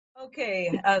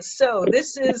Okay, so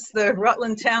this is the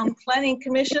Rutland Town Planning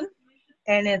Commission,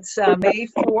 and it's May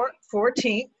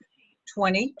 14th,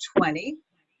 2020.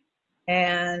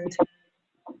 And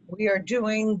we are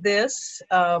doing this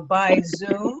by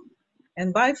Zoom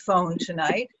and by phone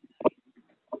tonight.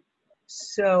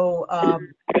 So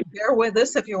bear with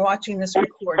us if you're watching this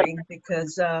recording,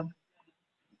 because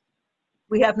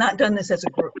we have not done this as a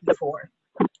group before.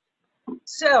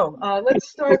 So let's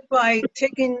start by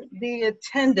taking the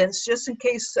attendance, just in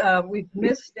case we've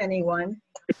missed anyone.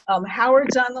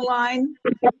 Howard's on the line.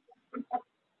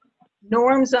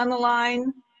 Norm's on the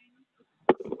line.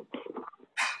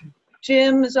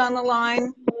 Jim is on the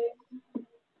line.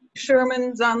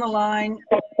 Sherman's on the line.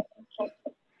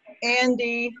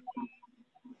 Andy,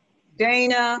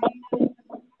 Dana,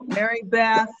 Mary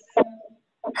Beth,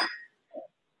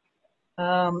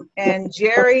 and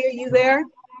Jerry, are you there?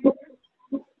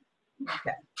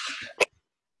 Okay.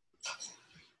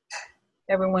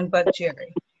 Everyone but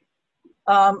Jerry.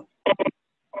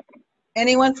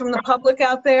 Anyone from the public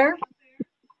out there?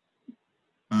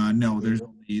 No, there's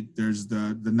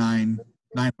the nine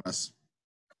of us.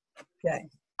 Okay.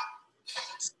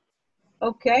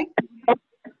 Okay.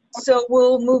 So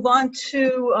we'll move on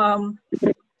to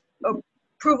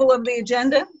approval of the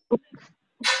agenda.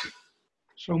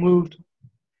 So moved.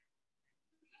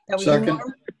 Second.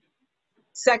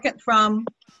 Second from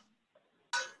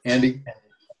Andy.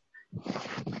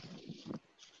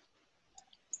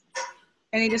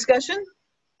 Any discussion?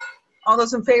 All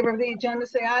those in favor of the agenda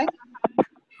say aye.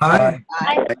 Aye.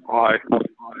 Aye. Aye.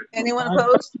 Anyone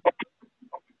opposed?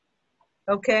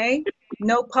 Okay,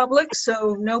 no public,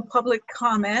 so no public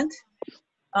comment.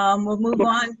 We'll move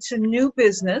on to new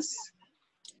business.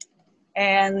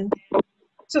 And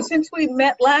so since we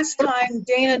met last time,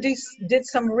 Dana did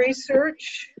some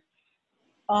research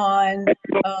on,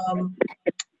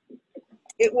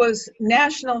 it was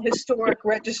National Historic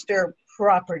Register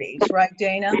properties, right,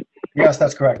 Dana? Yes,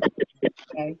 that's correct.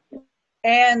 Okay.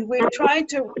 And we've tried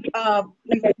to,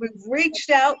 we've reached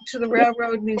out to the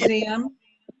Railroad Museum.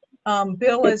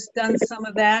 Bill has done some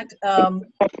of that.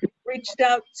 Reached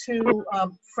out to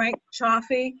Frank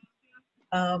Chaffee,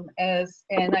 and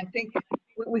I think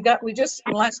we just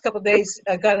in the last couple of days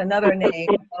got another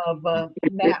name of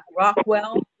Matt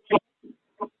Rockwell.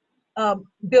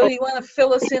 Bill, you want to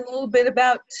fill us in a little bit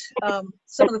about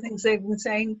some of the things they've been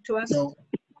saying to us? So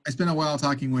I spent a while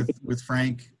talking with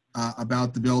Frank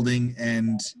about the building,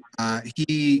 and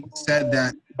he said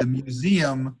that the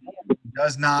museum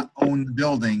does not own the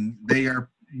building. They are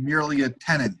merely a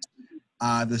tenant.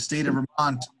 The state of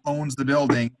Vermont owns the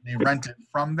building. They rent it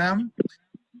from them.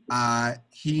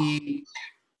 He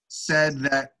said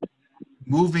that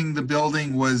moving the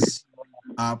building was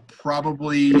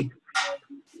probably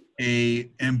an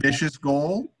ambitious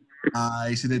goal.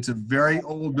 He said it's a very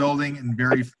old building and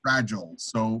very fragile.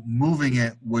 So moving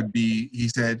it would be, he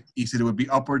said it would be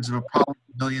upwards of a probably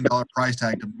 $1 million price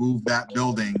tag to move that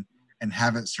building and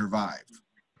have it survive.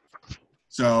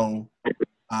 So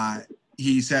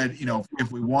he said, you know,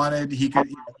 if we wanted, he could,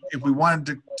 if we wanted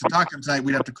to talk to him tonight,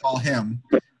 we'd have to call him.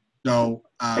 So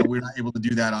we're not able to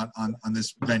do that on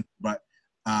this event, but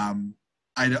I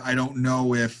don't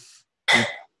know if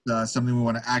something we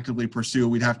want to actively pursue.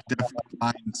 We'd have to definitely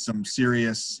find some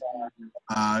serious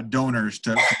donors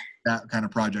to make that kind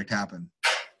of project happen.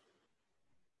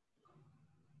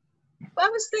 Well, I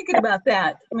was thinking about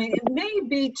that. I mean, it may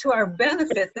be to our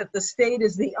benefit that the state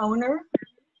is the owner,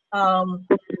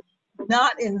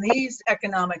 not in these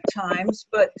economic times,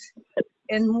 but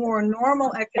in more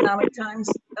normal economic times.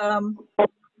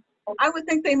 I would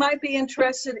think they might be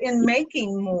interested in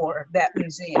making more that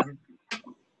museum,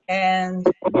 and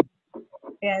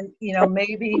you know,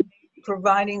 maybe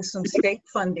providing some state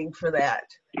funding for that.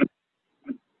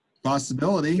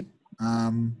 Possibility.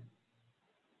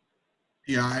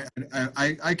 Yeah,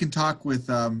 I can talk with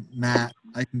Matt.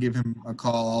 I can give him a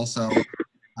call also.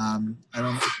 I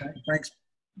don't know. Frank's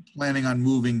planning on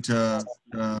moving to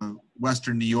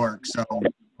Western New York, so I'm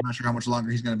not sure how much longer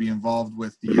he's going to be involved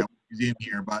with the museum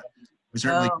here, but we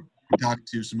certainly can talk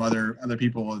to some other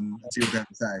people and see what they have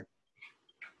to say.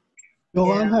 Bill,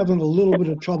 Yeah. I'm having a little bit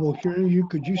of trouble hearing you.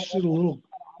 Could you sit a little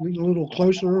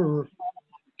closer or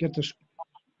get this?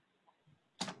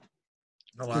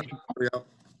 Hold on. Here we go.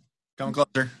 Come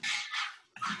closer.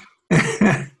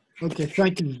 Okay,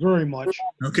 thank you very much.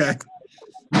 Okay.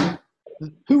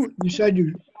 Who, you said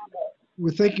you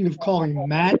were thinking of calling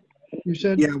Matt, you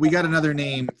said? Yeah, we got another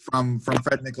name from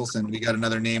Fred Nicholson. We got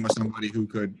another name of somebody who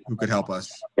could help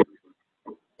us.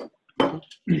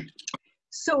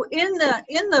 So in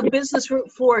the Business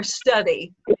Route 4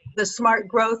 study, the smart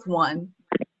growth one,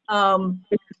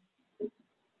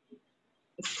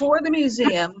 for the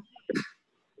museum,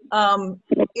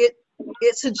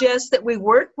 it suggests that we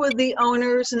work with the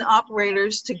owners and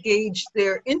operators to gauge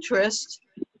their interest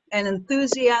and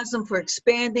enthusiasm for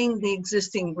expanding the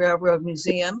existing railroad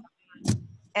museum,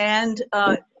 and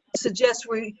suggests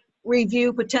we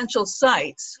review potential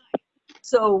sites.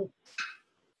 So,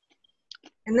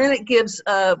 and then it gives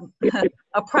a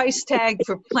price tag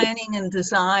for planning and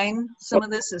design. Some of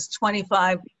this is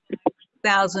 $25,000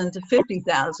 to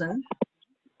 $50,000.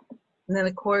 And then,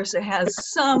 of course, it has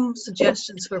some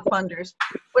suggestions for funders.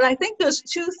 But I think those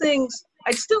two things,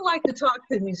 I'd still like to talk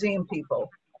to museum people.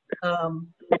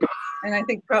 And I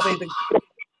think probably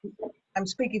I'm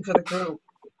speaking for the group,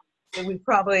 that we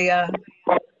probably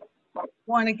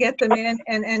want to get them in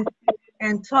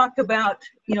and talk about,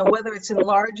 you know, whether it's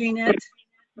enlarging it,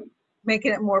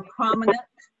 making it more prominent,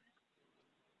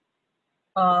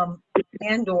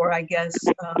 and or, I guess,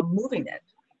 moving it.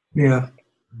 Yeah.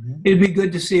 It'd be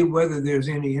good to see whether there's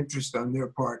any interest on their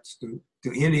parts to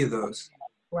any of those.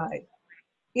 Right.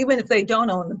 Even if they don't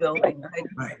own the building, right?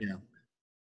 Right. Yeah.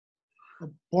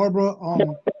 Barbara,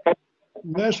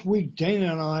 last week,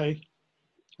 Dana and I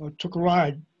took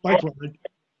a bike ride,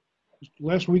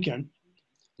 last weekend.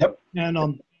 Yep.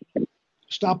 And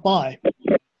stopped by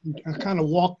and kind of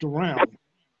walked around.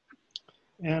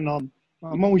 And I'm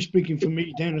only speaking for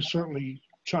me. Dana certainly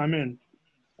chime in.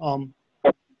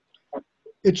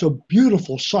 It's a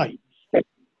beautiful site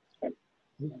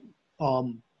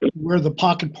where the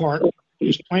pocket park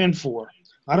is planned for.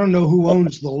 I don't know who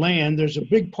owns the land. There's a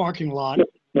big parking lot.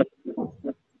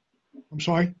 I'm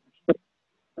sorry?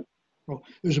 Oh,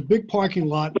 there's a big parking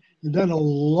lot and then a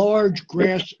large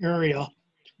grass area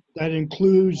that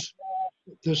includes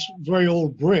this very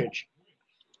old bridge.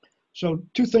 So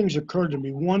two things occurred to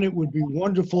me. One, it would be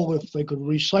wonderful if they could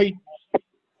recite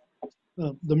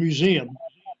the museum.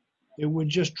 It would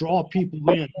just draw people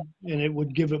in, and it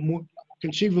would give it more,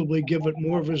 conceivably give it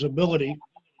more visibility.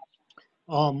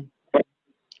 You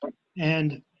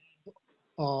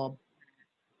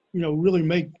know, really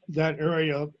make that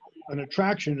area an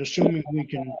attraction, assuming we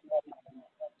can,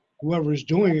 whoever's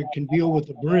doing it can deal with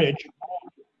the bridge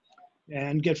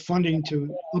and get funding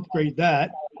to upgrade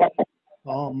that.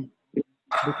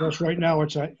 Because right now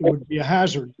it would be a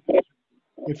hazard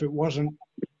if it wasn't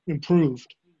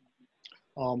improved.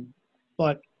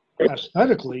 But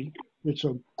aesthetically, it's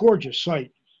a gorgeous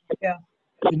site. Yeah.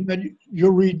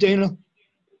 You'll read, Dana?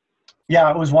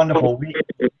 Yeah, it was wonderful. We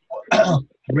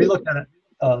looked at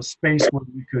a space where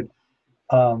we could,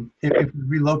 if we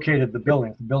relocated the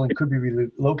building, if the building could be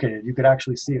relocated, you could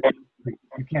actually see it.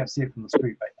 You can't see it from the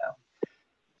street right now.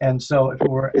 And so if it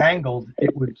were angled,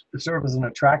 it would serve as an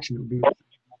attraction. It would be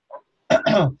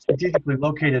strategically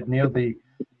located near the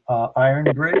Iron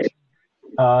Bridge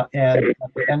and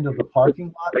at the end of the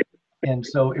parking lot. And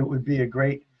so it would be a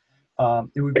great,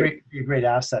 be a great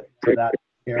asset to that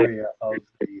area of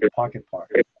the pocket park.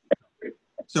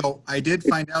 So I did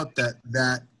find out that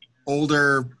that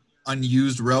older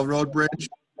unused railroad bridge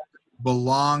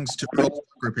belongs to Earl's Truck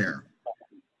Repair.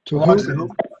 To who?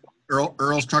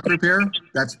 Earl's Truck Repair,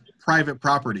 that's private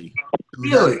property. So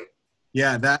Really?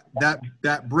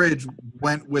 that bridge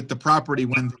went with the property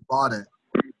when they bought it.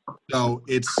 So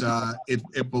it's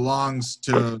it belongs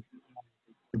to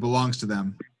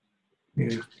them.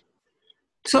 Yeah.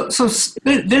 So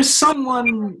there's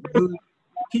someone who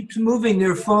keeps moving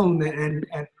their phone, and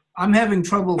I'm having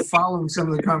trouble following some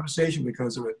of the conversation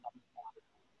because of it.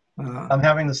 I'm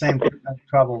having the same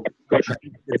trouble. I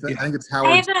think it's I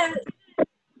Howard. have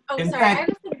In I have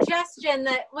fact- a suggestion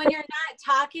that when you're not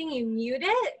talking, you mute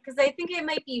it, because I think it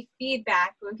might be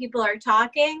feedback when people are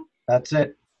talking. That's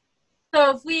it.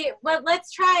 So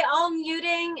let's try all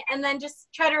muting and then just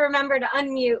try to remember to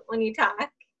unmute when you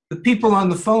talk. The people on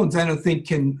the phones, I don't think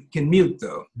can mute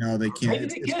though. No, they can't. Maybe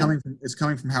they It's can.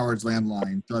 coming from Howard's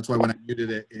landline. So that's why when I muted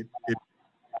it, it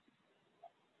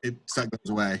goes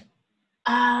away.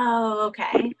 Oh,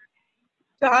 okay.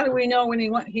 So how do we know when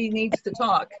he needs to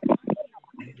talk?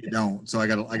 You don't. So I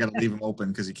gotta leave him open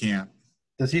because he can't.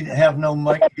 Does he have no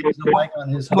mic? He has no mic on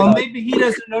his. Well, maybe he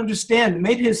doesn't understand.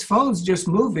 Maybe his phone's just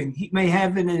moving. He may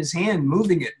have it in his hand,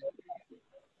 moving it.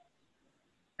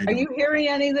 Are you hearing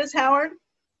any of this, Howard?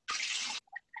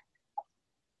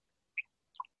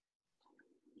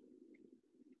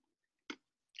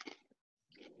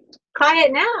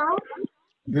 Quiet now.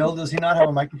 Bill, does he not have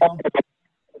a microphone?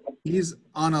 He's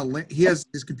on he has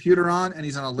his computer on and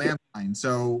he's on a landline.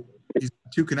 So he's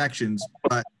got two connections,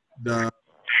 but the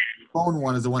phone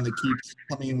one is the one that keeps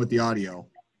coming in with the audio.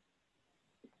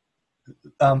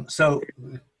 So,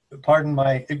 pardon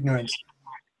my ignorance.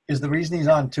 Is the reason he's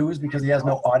on two is because he has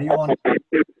no audio on?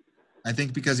 I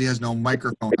think because he has no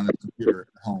microphone on his computer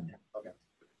at home.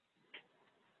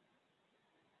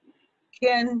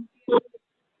 Can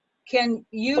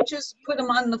you just put him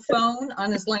on the phone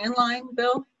on his landline,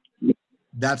 Bill?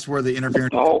 That's where the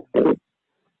interference. No,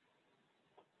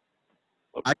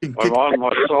 I can I'm kick. on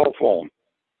my cell phone.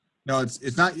 No,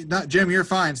 it's not Jim. You're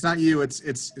fine. It's not you.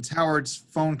 It's Howard's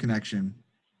phone connection.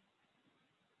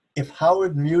 If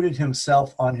Howard muted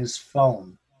himself on his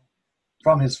phone,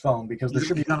 from his phone, because there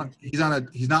should be. He's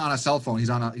not on a cell phone.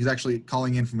 He's actually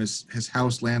calling in from his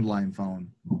house landline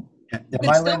phone. Yeah, You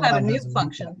my can still have a landline mute doesn't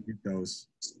function. Mute those.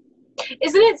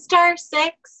 Isn't it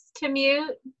 *6 to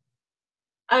mute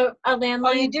a landline?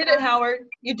 Oh, you did it, Howard.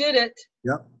 You did it.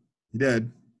 Yep, he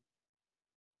did.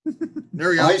 There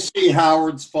we go. I see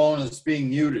Howard's phone is being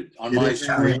muted on It my is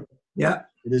now. screen. Yeah.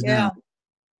 It is Yeah. now.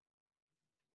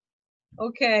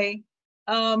 Okay.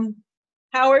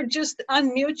 Howard, just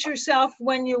unmute yourself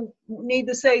when you need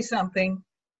to say something.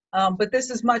 But this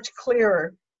is much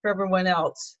clearer for everyone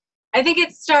else. I think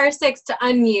it's *6 to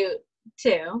unmute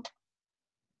too.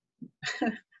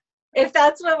 If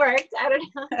that's what works, I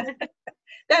don't know.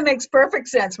 That makes perfect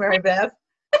sense, Mary Beth.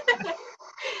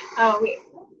 Oh, wait.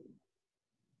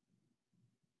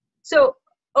 So,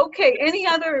 okay, any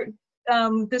other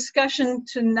discussion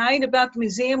tonight about the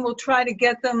museum? We'll try to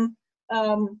get them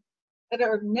at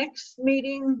our next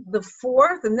meeting, the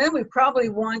 4th, and then we probably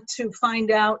want to find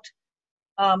out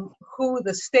who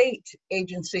the state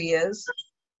agency is,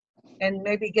 and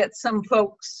maybe get some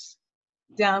folks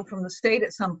down from the state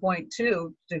at some point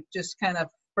too, to just kind of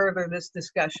further this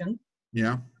discussion.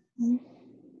 Yeah.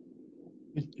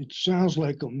 It sounds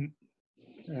like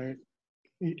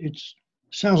it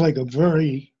sounds like a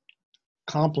very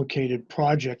complicated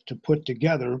project to put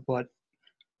together, but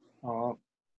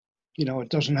you know, it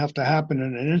doesn't have to happen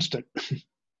in an instant,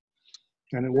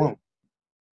 and it won't.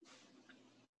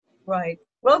 Right.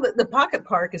 Well, the pocket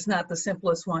park is not the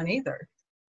simplest one either.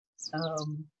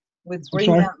 With I'm Green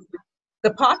sorry? Mountain,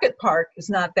 the pocket park is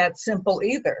not that simple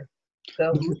either.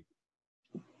 So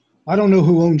I don't know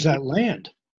who owns that land.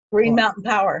 Green Mountain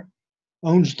Power.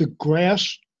 Owns the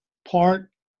grass part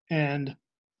and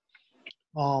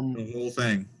The whole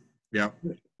thing. Yep.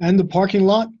 and the parking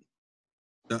lot.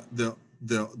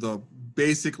 The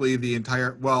basically the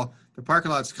entire, well, the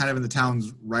parking lot's kind of in the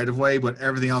town's right of way, but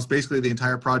everything else, basically the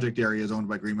entire project area is owned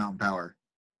by Green Mountain Power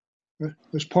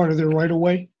As part of their right of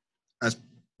way. as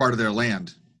part of their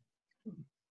land.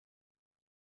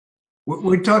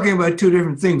 We're talking about two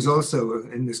different things also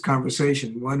in this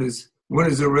conversation. One is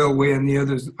the railway and the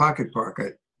other is the pocket park.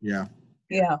 Yeah.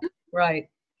 Yeah, right.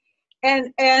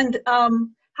 And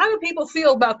how do people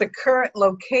feel about the current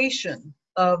location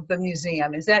of the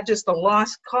museum? Is that just a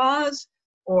lost cause,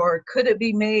 or could it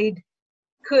be made,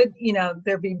 could, you know,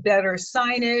 there be better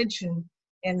signage and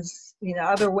you know,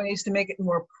 other ways to make it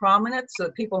more prominent so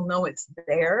that people know it's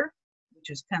there, which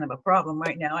is kind of a problem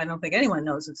right now. I don't think anyone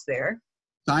knows it's there.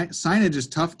 Signage is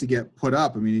tough to get put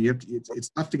up. I mean, it's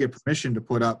tough to get permission to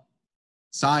put up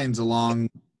signs along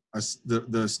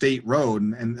the state road,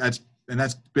 and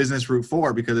that's Business Route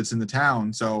 4 because it's in the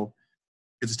town, so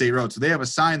it's a state road. So they have a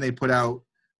sign they put out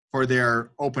for their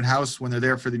open house when they're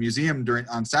there for the museum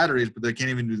on Saturdays, but they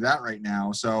can't even do that right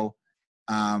now. So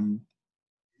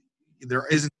there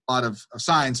isn't a lot of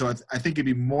signs. So I think it'd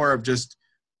be more of just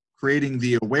creating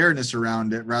the awareness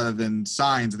around it rather than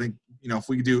signs. I think, you know,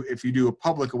 if you do a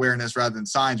public awareness rather than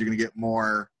signs, you're going to get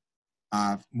more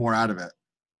out of it.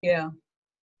 Yeah.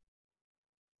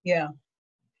 Yeah.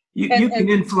 You can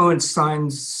influence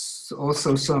signs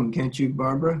also some, can't you,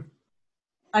 Barbara?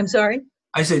 I'm sorry?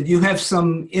 I said you have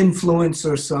some influence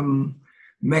or some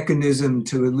mechanism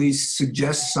to at least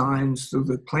suggest signs through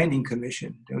the planning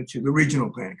commission, don't you? The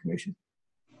regional planning commission.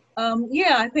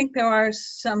 Yeah, I think there are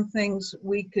some things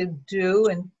we could do,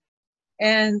 and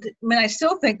I mean, I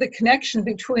still think the connection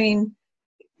between,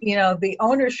 you know, the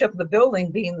ownership of the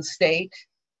building being the state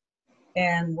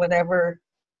and whatever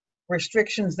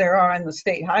restrictions there are on the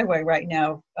state highway right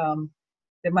now,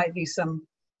 there might be some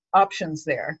options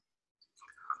there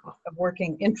of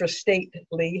working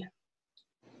intrastately.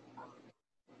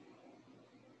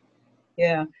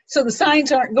 Yeah. So the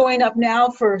signs aren't going up now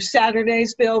for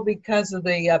Saturdays, Bill, because of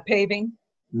the paving?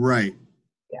 Right.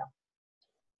 Yeah.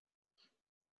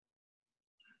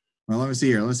 Well, let me see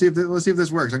here. Let's see if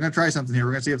this works. I'm going to try something here.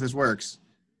 We're going to see if this works.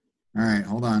 All right,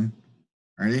 hold on.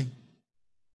 Ready?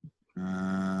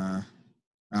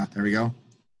 There we go.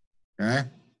 Okay.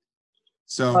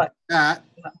 So that,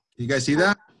 you guys see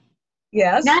that?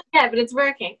 Yes. Not yet, but it's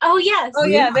working. Oh, yes. Oh,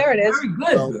 yeah, there it is.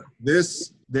 Very good.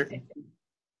 So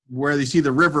where you see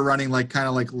the river running like kind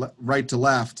of like right to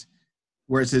left,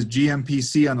 where it says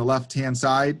GMPC on the left-hand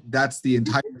side, that's the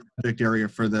entire project area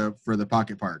for the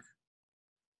pocket park.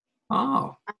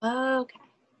 Oh, Okay.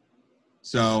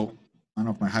 So I don't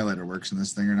know if my highlighter works in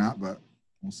this thing or not, but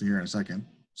we'll see here in a second.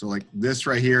 So like this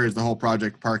right here is the whole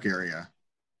project park area.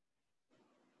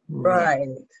 Right.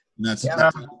 And that's, Yeah.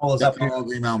 that's, Town hall is up that's here. all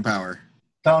Green Mountain Power.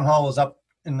 Town hall is up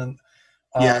in the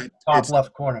Yeah, top it's-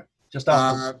 left corner, just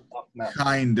off the top map.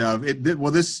 Kind of.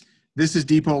 Well, this is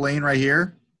Depot Lane right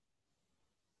here.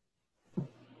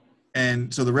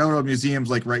 And so the Railroad Museum's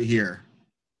like right here.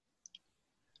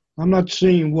 I'm not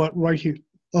seeing what right here.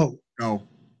 Oh, Oh,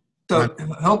 so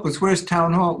help us. Where's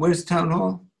town hall? Where's town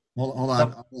hall? hold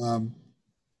on. Hang on.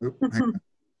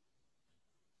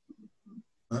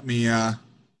 Let me, no.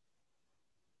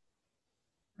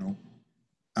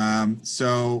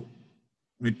 So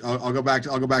I'll go back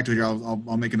to it here.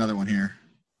 I'll make another one here.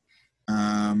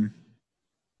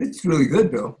 It's really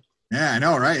good, Bill. Yeah, I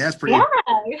know, right? That's pretty.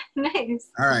 Yeah. Nice.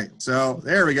 All right. So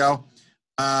there we go.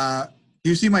 Do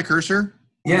you see my cursor?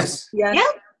 Yes. Yes. Yep.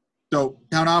 So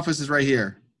town office is right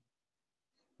here.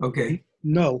 Okay.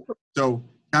 no. So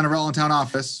Town of Rutland Town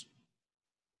Office.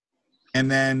 And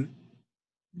then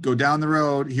go down the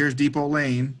road. Here's Depot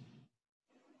Lane.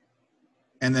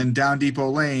 And then down Depot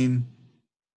Lane,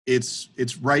 it's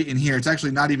right in here. It's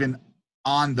actually not even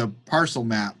on the parcel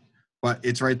map, but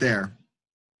it's right there.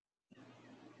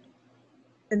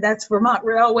 And that's Vermont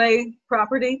Railway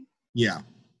property? Yeah.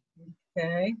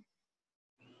 Okay.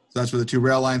 So that's where the two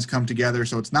rail lines come together.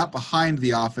 So it's not behind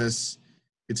the office.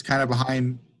 It's kind of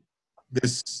behind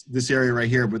this area right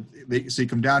here. But so you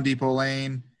come down Depot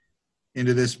Lane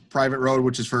into this private road,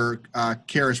 which is for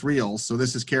Karis Reels. So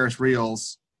this is Karis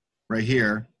Reels right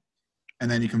here.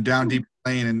 And then you come down Depot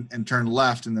Lane and turn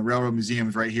left, and the Railroad Museum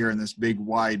is right here in this big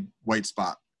wide white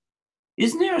spot.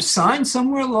 Isn't there a sign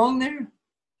somewhere along there?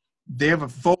 They have a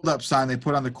fold-up sign they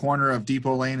put on the corner of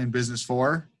Depot Lane and Business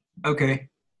 4 Okay.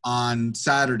 on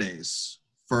Saturdays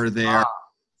for their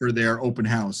open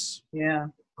house. Yeah.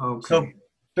 Okay. So,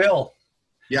 Bill.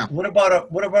 Yeah. What about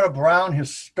a Brown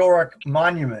Historic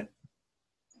Monument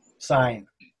sign?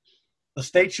 The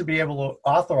state should be able to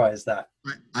authorize that.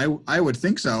 I would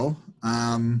think so.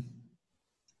 There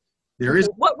is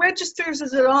What registers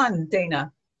is it on,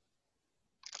 Dana?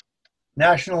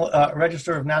 National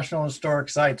Register of National Historic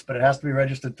Sites, but it has to be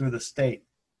registered through the state.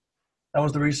 That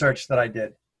was the research that I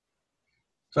did.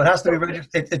 So it has to be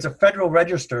registered. It's a federal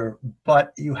register,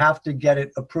 but you have to get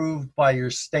it approved by your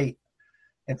state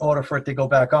in order for it to go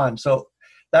back on. So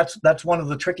that's one of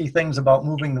the tricky things about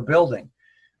moving the building.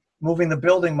 Moving the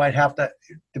building might have to,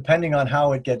 depending on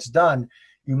how it gets done,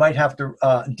 you might have to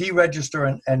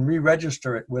deregister and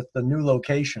re-register it with the new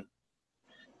location.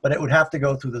 But it would have to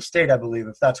go through the state, I believe,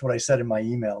 if that's what I said in my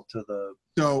email to the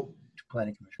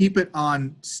Planning Commission. Keep it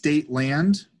on state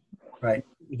land. Right.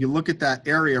 If you look at that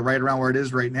area right around where it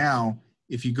is right now,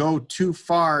 if you go too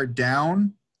far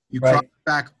down, you cross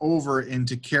back over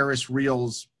into Karis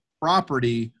Reels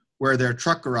property where their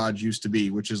truck garage used to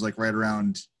be, which is like right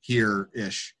around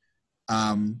here-ish.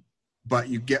 But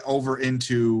you get over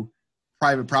into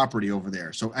private property over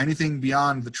there. So anything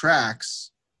beyond the tracks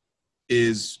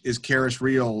is Karis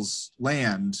Reels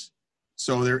land.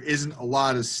 So there isn't a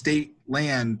lot of state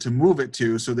land to move it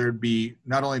to. So there'd be,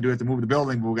 not only do we have to move the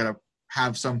building, but we've got to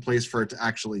have some place for it to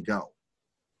actually go.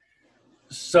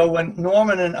 So when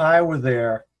Norman and I were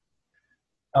there,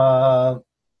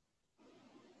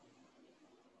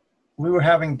 we were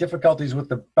having difficulties with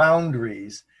the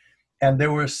boundaries, and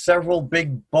there were several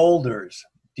big boulders.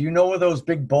 Do you know where those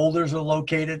big boulders are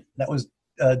located? That was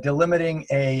delimiting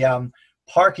a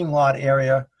parking lot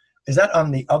area. Is that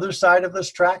on the other side of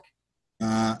this track?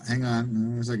 Hang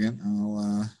on a second.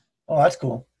 Oh, that's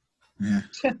cool. Yeah.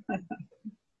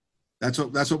 That's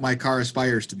what my car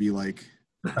aspires to be like.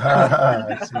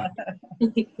 I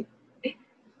see.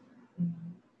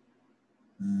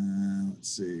 Let's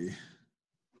see.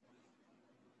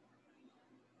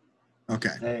 Okay.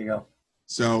 There you go.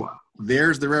 So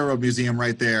there's the Railroad Museum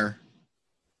right there.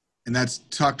 And that's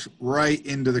tucked right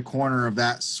into the corner of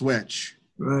that switch.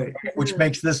 Right. Which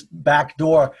makes this back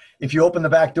door, if you open the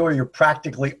back door, you're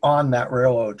practically on that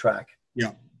railroad track.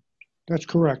 Yeah. That's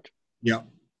correct. Yeah.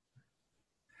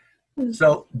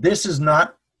 So this is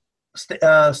not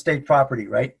state property,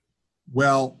 right?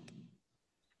 Well,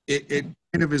 it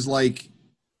kind of is like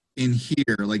in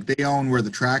here, like they own where the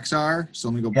tracks are. So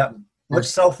let me go. Yep. What's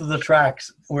south of the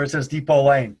tracks where it says Depot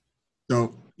Lane?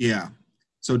 So yeah.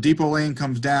 So Depot Lane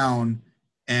comes down,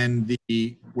 and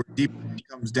where Depot Lane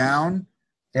comes down,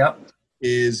 Yep.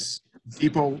 is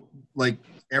Depot, like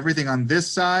everything on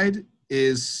this side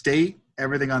is state,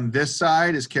 everything on this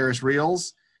side is Karis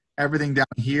Reels, everything down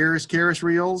here is Karis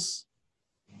Reels.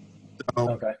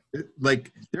 So, Okay.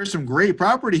 like, there's some great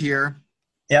property here.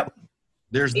 Yep.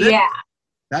 There's this. Yeah.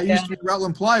 That used to be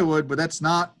Rutland plywood, but that's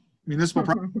not municipal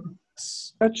property.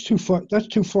 That's too far. That's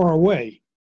too far away.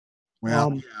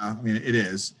 Well, yeah, I mean, it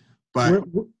is, but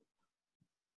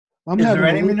I'm Is having there a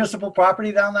any little- municipal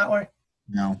property down that way?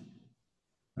 no.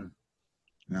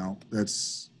 No,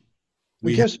 that's,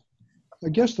 I guess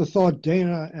the thought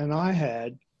Dana and I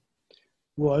had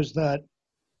was that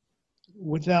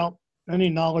without any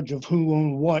knowledge of who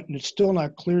owned what, and it's still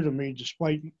not clear to me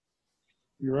despite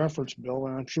your efforts, Bill,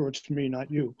 and I'm sure it's me,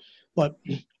 not you, but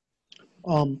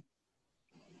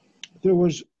there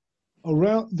were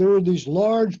these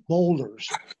large boulders,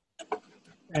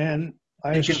 and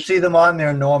You can see them on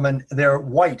there, Norman. They're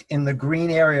white in the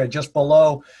green area just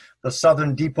below the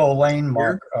Southern Depot Lane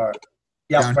mark.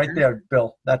 Yeah, Down right here? there,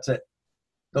 Bill. That's it.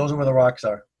 Those are where the rocks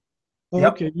are.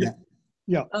 Yep. Okay,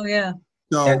 yeah. Oh, yeah.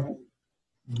 so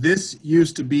this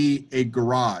used to be a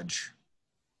garage.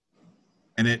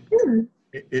 And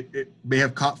it may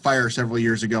have caught fire several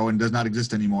years ago and does not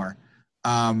exist anymore.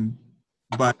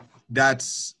 But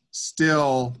that's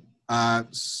still,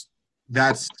 that's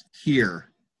here.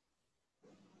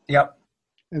 Yep.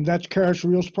 And that's Karis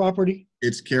Reels property?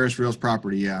 It's Karis Reels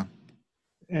property, yeah.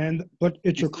 But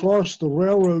it's across the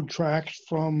railroad tracks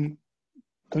from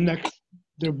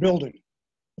their building.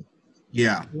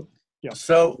 Yeah.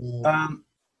 So,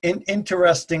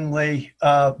 interestingly,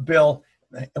 Bill,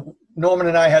 Norman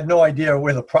and I had no idea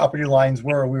where the property lines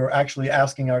were. We were actually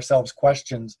asking ourselves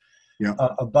questions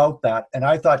about that. And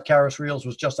I thought Karis Reels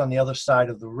was just on the other side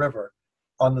of the river,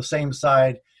 on the same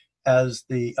side as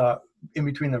the, in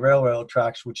between the railroad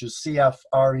tracks, which is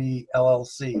CFRE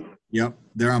LLC. Yep.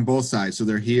 They're on both sides. So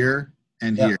they're here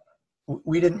and here.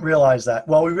 We didn't realize that.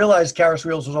 Well, we realized Karis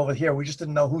Reels was over here. We just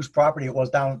didn't know whose property it was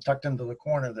down tucked into the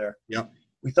corner there. Yep.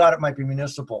 We thought it might be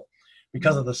municipal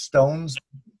because of the stones,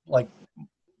 like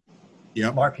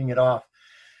marking it off.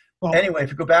 Well, Anyway,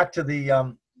 if you go back to the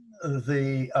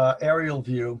aerial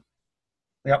view,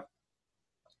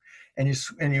 and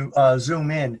you zoom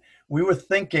in, we were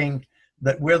thinking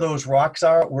that where those rocks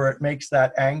are, where it makes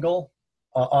that angle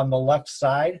on the left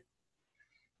side,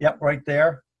 right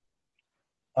there,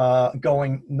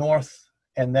 going north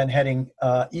and then heading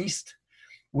east,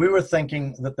 we were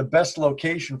thinking that the best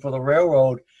location for the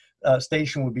railroad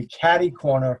station would be catty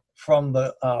corner from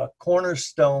the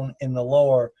cornerstone in the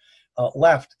lower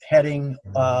left, heading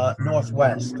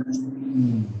northwest.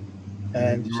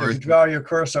 And so if you draw your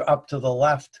cursor up to the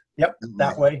left,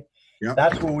 that way,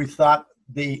 that's where we thought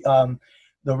the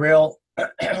rail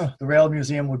the rail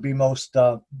museum would be most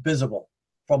visible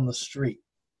from the street.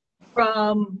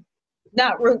 From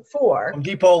not Route 4. From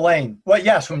Depot Lane.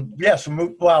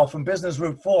 Well, from Business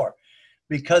Route 4,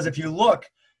 because if you look,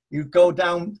 you go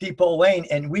down Depot Lane,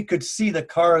 and we could see the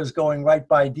cars going right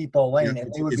by Depot Lane,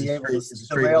 and they would be able to see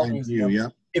the rail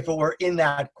museum if it were in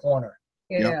that corner.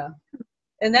 Yeah.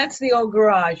 And that's the old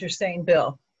garage you're saying,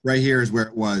 Bill. Right here is where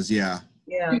it was, yeah.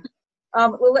 Yeah.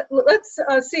 Well, let's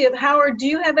see if Howard, do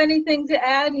you have anything to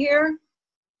add here?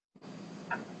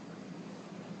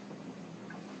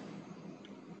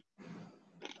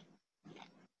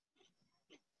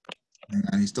 Hang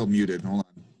on, he's still muted. Hold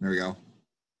on. There we go.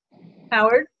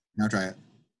 Howard? Now try it.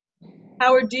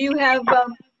 Howard, do you have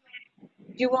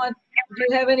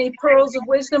any pearls of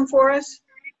wisdom for us?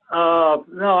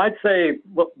 No, I'd say,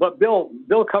 but Bill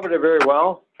covered it very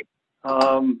well.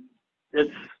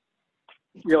 It's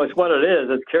what it is.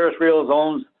 It's Karis Reels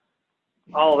owns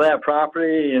all of that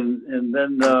property, and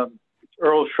then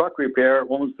Earl's Truck Repair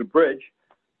owns the bridge.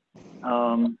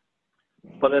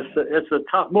 But it's a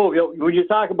tough move. When you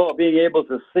talk about being able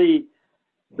to see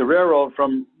the railroad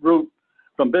from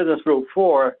Business Route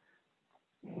 4,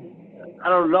 I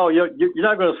don't know. You're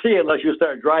not going to see it unless you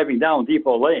start driving down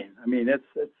Depot Lane. I mean, it's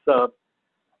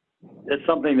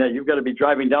something that you've got to be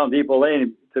driving down Depot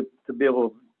Lane to be able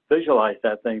to visualize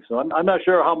that thing. So I'm not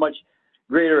sure how much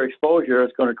greater exposure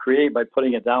it's going to create by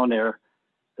putting it down there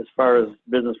as far as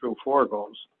Business Route 4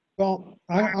 goes. Well,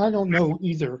 I don't know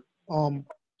either.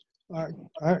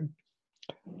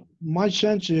 My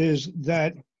sense is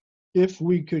that if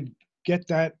we could get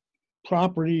that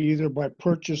property either by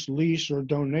purchase, lease, or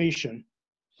donation,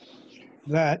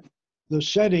 that the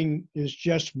setting is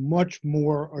just much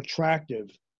more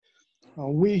attractive.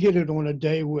 We hit it on a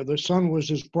day where the sun was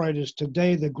as bright as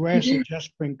today. The grass had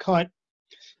just been cut.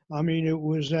 I mean, it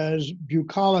was as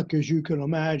bucolic as you can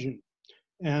imagine.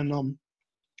 And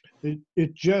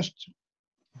it just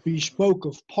bespoke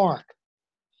of park.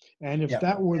 And if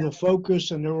that were the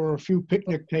focus and there were a few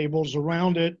picnic tables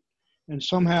around it, and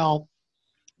somehow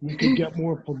we could get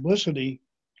more publicity,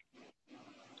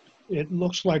 it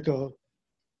looks like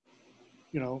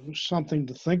something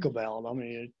to think about. I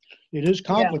mean, it is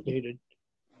complicated.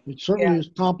 It certainly is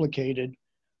complicated.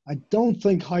 I don't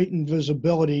think heightened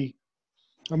visibility,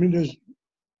 I mean,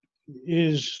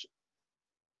 is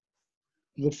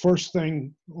the first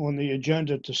thing on the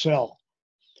agenda to sell.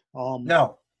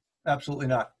 No, absolutely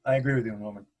not. I agree with you,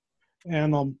 Norman.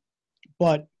 And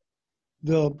but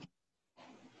the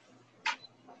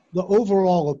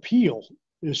overall appeal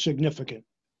is significant.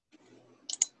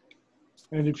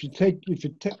 And if you take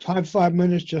 5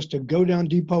 minutes just to go down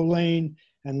Depot Lane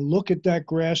and look at that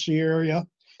grassy area,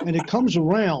 and it comes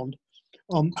around,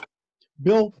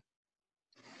 Bill,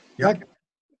 Yep.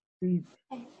 that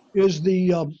is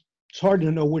the it's hard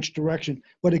to know which direction,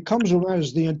 but it comes around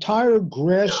as the entire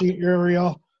grassy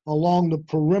area along the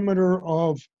perimeter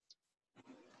of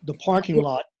the parking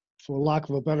lot, for lack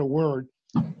of a better word,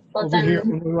 over here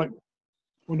on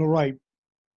the right,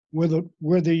 where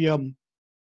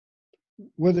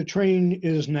the train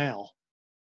is now.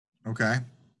 Okay.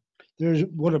 There's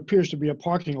what appears to be a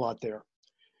parking lot there.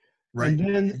 Right. And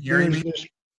then Here, you there's mean? this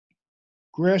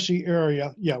grassy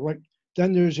area. Yeah, right.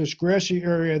 Then there's this grassy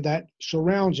area that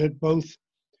surrounds it, both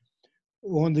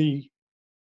on the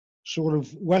sort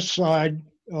of west side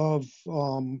of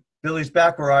Billy's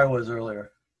back where I was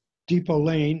earlier. Depot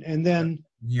Lane, and then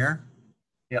Here?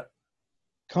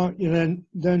 and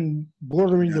then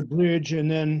bordering the bridge,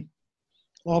 and then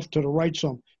off to the right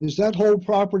some. Is that whole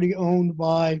property owned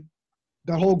by,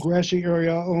 that whole grassy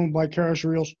area owned by Karis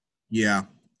Reels? Yeah.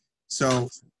 So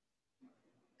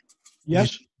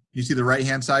Yes? you see the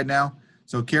right-hand side now?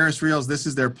 So Karis Reels, this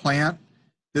is their plant.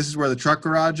 This is where the truck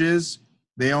garage is.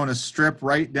 They own a strip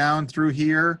right down through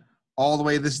here, all the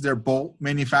way. This is their bolt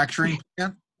manufacturing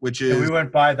plant, which is... Yeah, we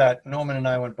went by that. Norman and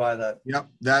I went by that. Yep,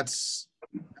 that's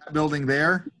that building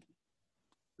there.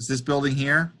 It's this building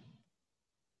here.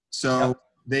 So Yep.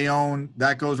 they own,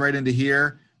 that goes right into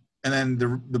here. And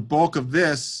then the bulk of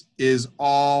this is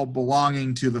all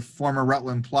belonging to the former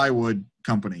Rutland Plywood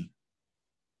Company.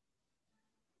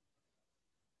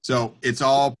 So it's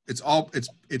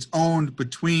owned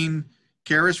between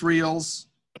Karis Reels,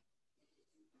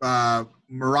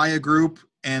 Mariah Group,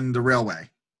 and the railway.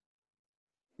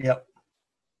 Yep.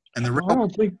 And the I railway,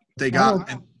 don't think, they got,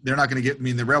 and they're not going to get. I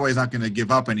mean, the railway's not going to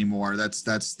give up anymore. That's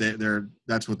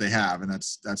what they have, and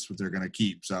that's what they're going to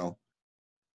keep. So.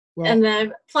 well, And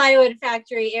the plywood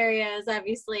factory area is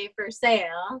obviously for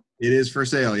sale. It is for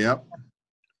sale. Yep.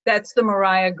 That's the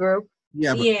Mariah Group.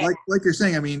 Yeah, but Yeah. like you're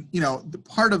saying, I mean, the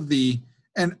part of the,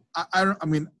 and I don't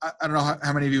know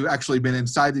how many of you actually been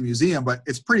inside the museum, but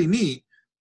it's pretty neat.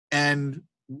 And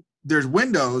there's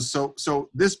windows. So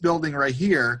this building right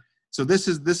here. So this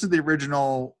is the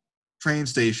original train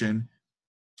station.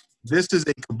 This is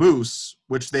a caboose,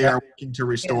 which they are working to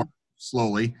restore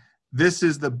slowly. This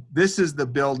is the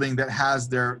building that has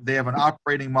they have an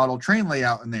operating model train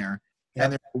layout in there,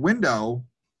 and there's a window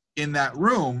in that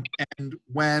room. And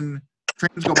when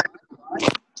trains go by,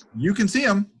 you can see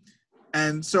them.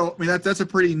 And so, I mean, that's a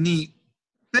pretty neat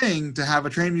thing to have a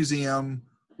train museum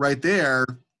right there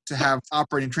to have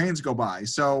operating trains go by.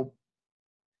 So,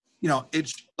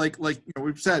 it's like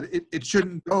we've said, it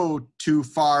shouldn't go too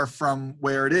far from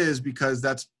where it is, because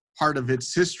that's part of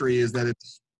its history, is that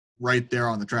it's right there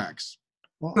on the tracks.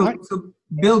 well, So,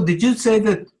 Bill, did you say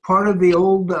that part of the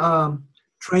old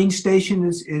train station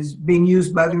is being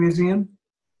used by the museum?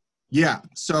 Yeah.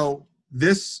 So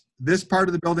this part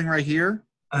of the building right here,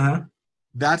 Uh-huh.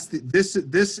 this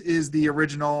is the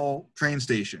original train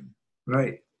station.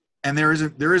 Right. And there is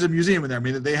a museum in there. I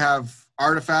mean, they have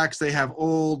artifacts, they have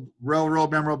old railroad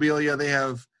memorabilia, they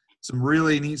have some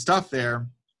really neat stuff there.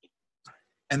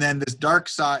 And then this dark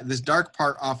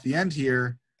part off the end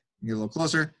here, get a little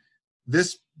closer.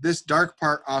 This dark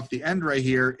part off the end right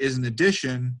here is an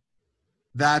addition.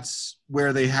 That's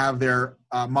where they have their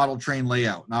model train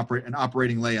layout, an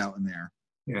operating layout in there.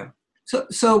 Yeah.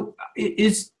 So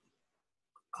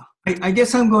I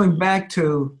guess I'm going back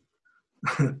to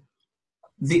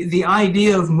the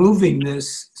idea of moving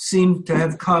this seemed to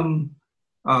have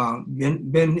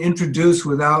been introduced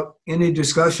without any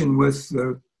discussion with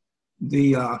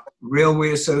the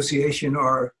Railway Association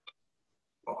or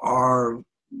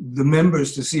the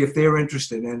members to see if they're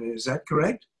interested in it. Is that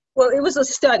correct? Well, it was a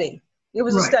study. It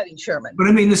was a Right. study, Sherman. But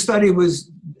I mean, the study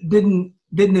didn't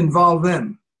involve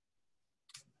them.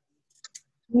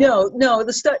 No,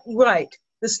 the study, right.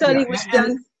 The study Yeah, was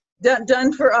and-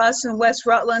 done for us in West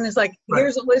Rutland. It's like, Right.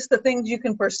 here's a list of things you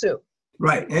can pursue.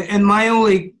 Right. And my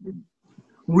only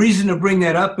reason to bring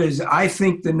that up is I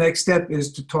think the next step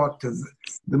is to talk to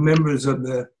the members of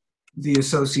the the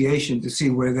association to see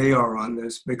where they are on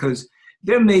this, because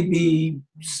there may be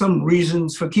some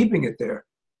reasons for keeping it there.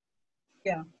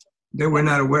 Yeah. That we're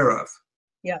not aware of.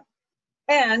 Yeah.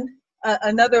 And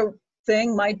another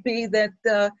thing might be that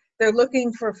they're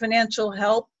looking for financial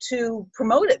help to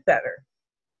promote it better.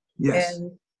 Yes.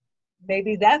 And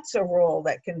maybe that's a role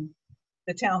that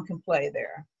the town can play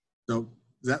there. So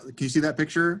can you see that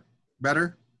picture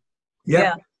better?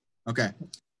 Yeah. Okay.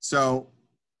 So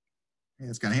yeah,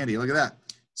 it's kind of handy. Look at that.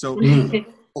 So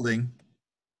building.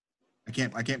 I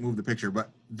can't move the picture, but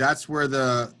that's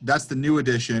the new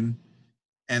addition,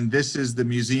 and this is the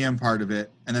museum part of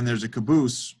it. And then there's a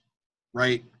caboose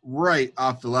right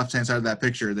off the left-hand side of that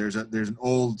picture. There's an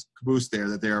old caboose there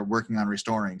that they're working on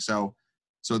restoring. So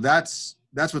that's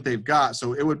what they've got.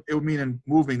 So it would mean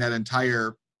moving that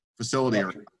entire facility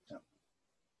around.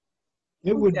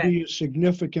 It would be a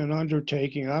significant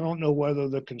undertaking. I don't know whether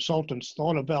the consultants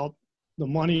thought about the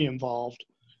money involved.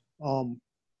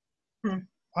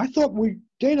 I thought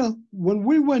Dana, when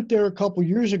we went there a couple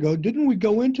years ago, didn't we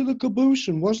go into the caboose,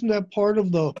 and wasn't that part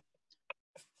of the?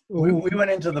 We went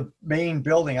into the main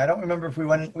building. I don't remember if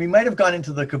we might have gone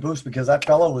into the caboose because that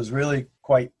fellow was really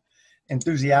quite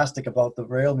enthusiastic about the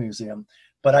rail museum.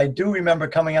 But I do remember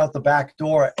coming out the back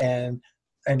door and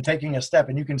taking a step,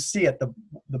 and you can see it. The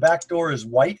back door is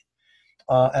white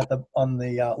on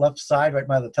the left side, right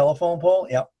by the telephone pole.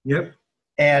 Yep.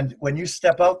 And when you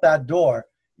step out that door,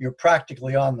 you're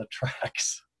practically on the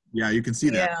tracks. Yeah, you can see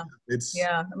that.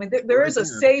 Yeah. I mean, there is a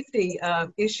safety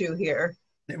issue here.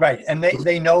 Right, and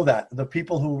they know that. The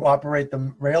people who operate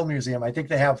the rail museum, I think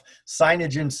they have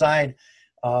signage inside.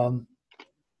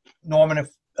 Norman,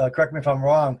 correct me if I'm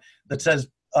wrong, that says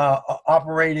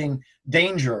operating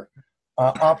danger,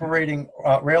 operating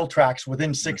rail tracks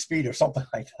within 6 feet or something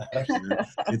like that.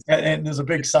 And there's a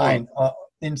big sign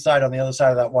inside on the other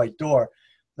side of that white door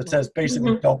that says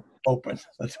basically don't open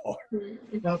the door.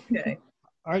 Okay.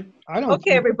 I don't.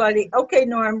 Okay, everybody. Okay,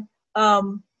 Norm.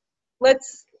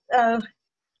 Let's.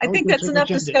 I think that's enough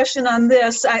discussion on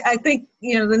this. I think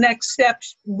the next step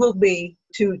will be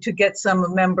to get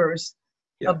some members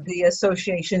of the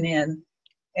association in,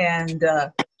 and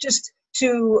just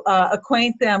to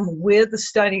acquaint them with the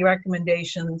study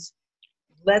recommendations.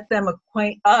 Let them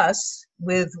acquaint us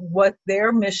with what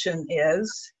their mission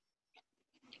is,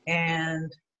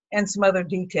 and some other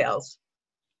details.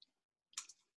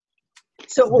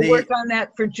 So we'll work on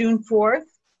that for June 4th.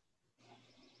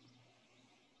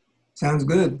 Sounds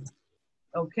good.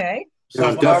 Okay.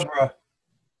 So Barbara,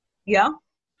 yeah.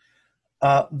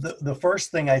 The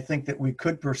first thing I think that we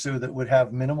could pursue that would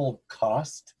have minimal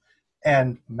cost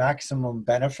and maximum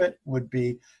benefit would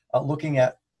be looking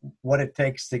at what it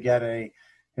takes to get a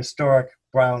historic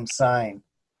brown sign,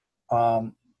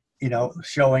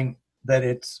 showing that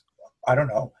it's, I don't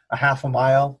know, a half a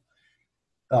mile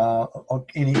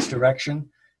in each direction,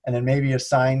 and then maybe a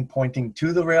sign pointing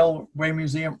to the Railway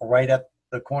Museum right at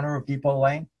the corner of Depot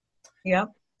Lane. Yeah.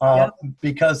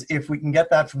 Because if we can get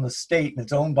that from the state, and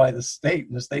it's owned by the state,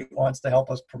 and the state wants to help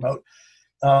us promote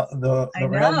the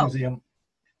Rail Museum,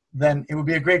 then it would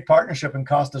be a great partnership and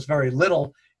cost us very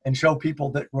little, and show people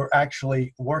that we're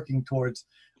actually working towards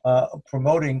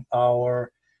promoting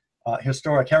our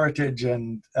historic heritage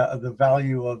and the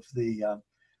value of the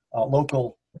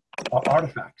local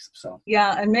artifacts. So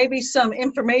yeah, and maybe some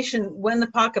information when the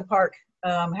pocket park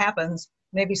happens.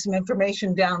 Maybe some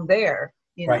information down there.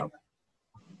 Right.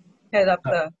 Head up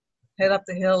the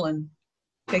hill and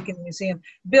take in the museum.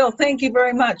 Bill, thank you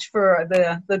very much for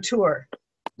the tour.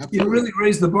 You really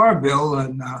raised the bar, Bill,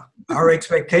 and our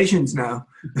expectations now.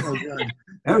 Oh, good.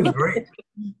 That was great.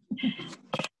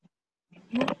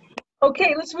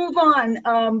 Okay, let's move on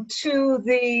to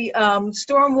the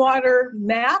stormwater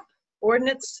map,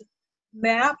 ordinance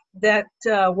map that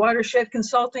Watershed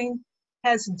Consulting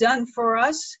has done for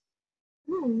us.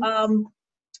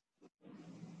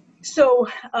 So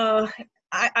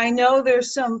I know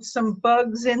there's some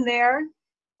bugs in there,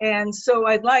 and so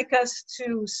I'd like us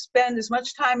to spend as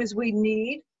much time as we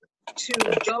need to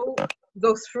go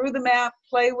through the map,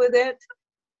 play with it,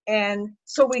 and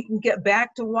so we can get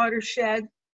back to Watershed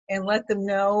and let them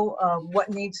know what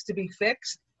needs to be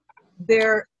fixed.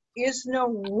 There is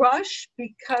no rush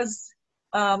because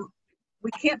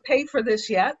we can't pay for this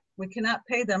yet. We cannot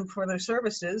pay them for their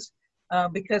services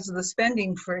because of the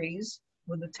spending freeze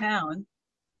with the town.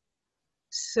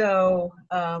 So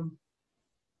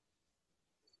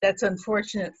that's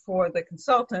unfortunate for the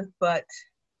consultant, but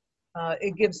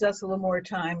it gives us a little more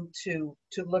time to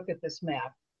look at this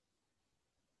map.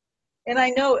 And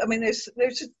I know, I mean, there's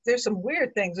some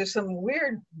weird things. There's some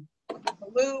weird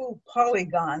blue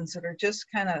polygons that are just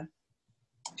kind of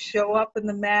show up in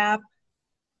the map.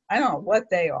 I don't know what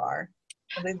they are.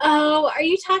 Oh, are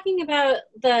you talking about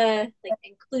the like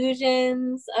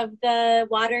inclusions of the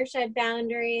watershed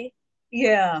boundary?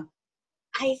 Yeah.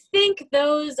 I think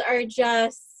those are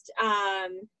just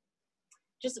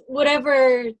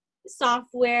whatever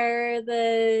software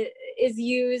is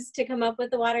used to come up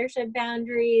with the watershed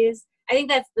boundaries. I think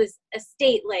that's a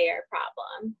state layer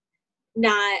problem.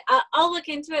 I'll look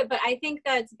into it, but I think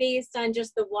that's based on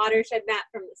just the watershed map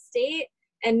from the state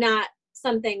and not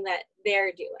something that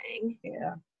they're doing.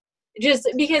 Yeah. Just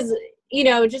because,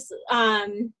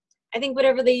 I think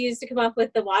whatever they use to come up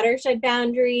with the watershed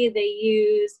boundary, they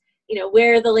use,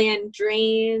 where the land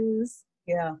drains.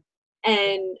 Yeah.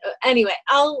 And anyway,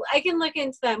 I can look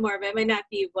into that more, but it might not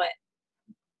be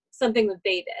something that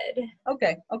they did.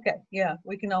 Okay. Yeah,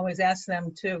 we can always ask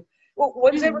them too. Well,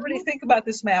 what does everybody think about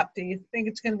this map? Do you think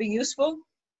it's going to be useful?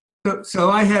 So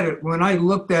I had it, when I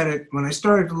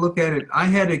started to look at it, I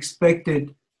had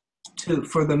expected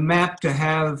for the map to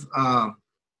have a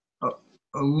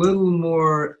little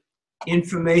more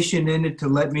information in it to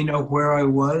let me know where I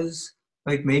was,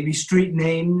 like maybe street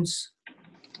names,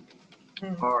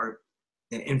 or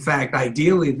in fact,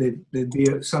 ideally, there'd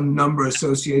be some number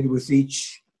associated with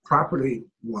each property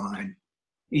line,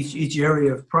 each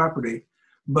area of property.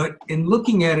 But in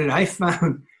looking at it, I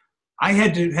found I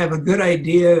had to have a good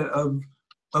idea of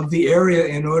the area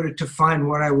in order to find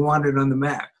what I wanted on the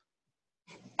map.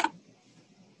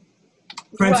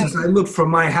 For instance, I looked for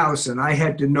my house and I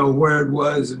had to know where it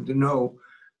was and to know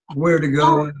where to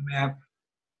go on the map.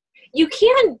 You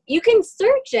can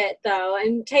search it though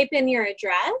and type in your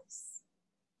address.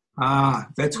 Ah,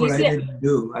 that's what I didn't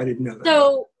do. I didn't know that.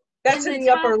 So that's in the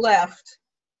upper left.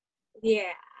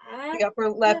 Yeah. The upper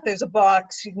left, there's a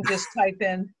box you can just type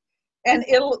in, and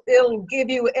it'll give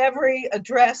you every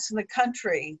address in the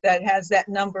country that has that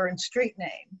number and street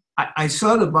name. I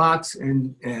saw the box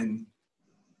and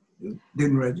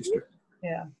didn't register.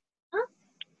 Yeah.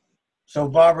 So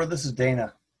Barbara, this is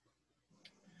Dana.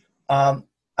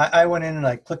 I went in and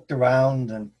I clicked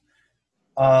around, and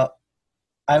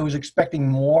I was expecting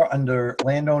more under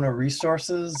landowner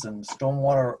resources and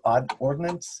stormwater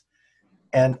ordinance.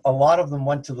 And a lot of them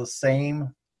went to the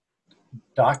same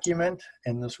document,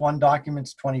 and this one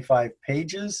document's 25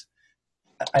 pages.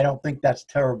 I don't think that's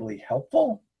terribly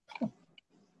helpful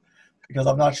because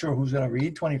I'm not sure who's going to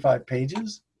read 25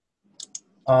 pages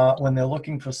when they're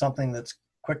looking for something that's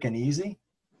quick and easy.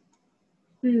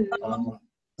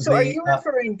 So are you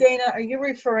referring, Dana, are you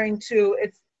referring to,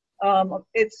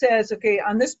 it says, okay,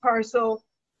 on this parcel,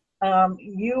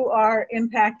 you are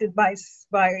impacted by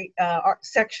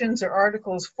sections or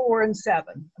articles 4 and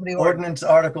 7. The ordinance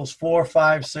articles 4,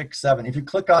 5, 6, 7. If you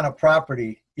click on a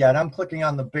property, yeah, and I'm clicking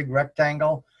on the big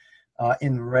rectangle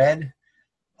in red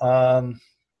up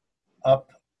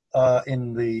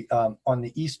in the on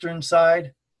the eastern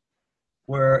side,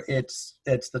 where it's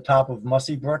the top of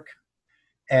Mussy Brook,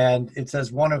 and it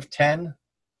says 1 of 10.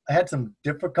 I had some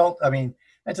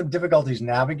difficulties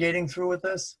navigating through with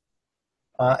this.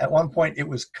 At one point, it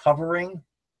was covering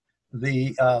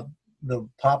the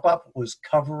pop-up was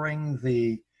covering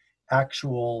the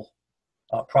actual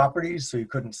properties, so you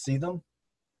couldn't see them.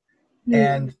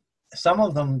 And some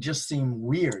of them just seem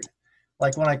weird.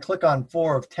 Like when I click on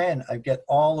 4 of 10, I get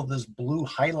all of this blue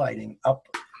highlighting up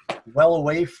well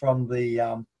away from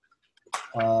the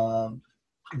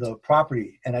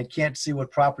property, and I can't see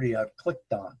what property I've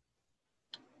clicked on.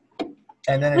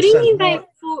 And then what do you mean by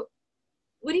 4?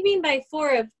 What do you mean by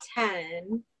 4 of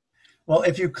 10? Well,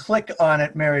 if you click on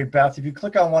it, Mary Beth, if you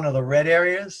click on one of the red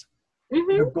areas,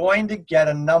 you're going to get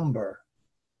a number.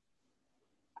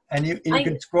 And you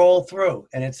can scroll through,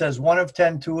 and it says 1 of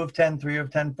 10, 2 of 10, 3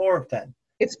 of 10, 4 of 10.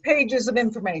 It's pages of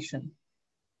information.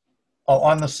 Oh,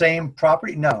 on the same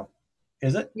property? No.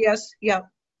 Is it? Yes, yeah.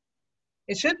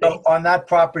 It should be. So on that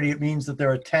property, it means that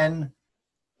there are 10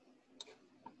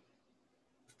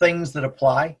 things that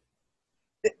apply?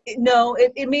 No,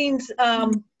 it means, it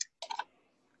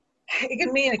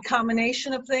can mean a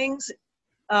combination of things.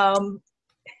 I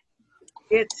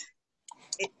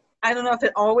don't know if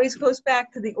it always goes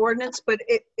back to the ordinance, but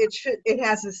it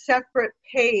has a separate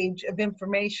page of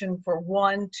information for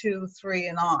 1, 2, 3,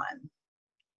 and on.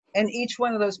 And each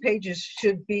one of those pages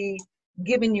should be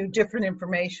giving you different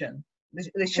information.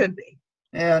 They should be.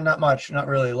 Yeah, not much, not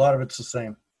really. A lot of it's the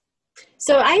same.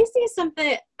 So I'm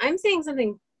saying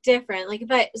something different. Like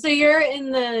so you're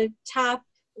in the top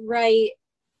right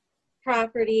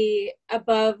property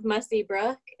above Mussy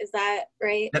Brook, is that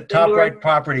right? The top right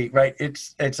property, right?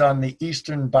 It's on the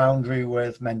eastern boundary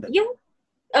with Mendon. Yeah.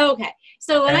 Okay.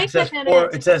 So when I click on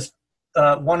it, it says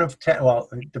one of 10. Well,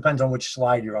 it depends on which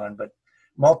slide you're on, but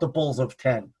multiples of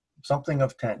 10, something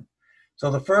of 10. So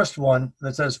the first one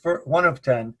that says 1 of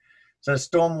 10 says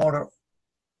stormwater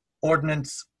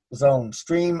ordinance zone,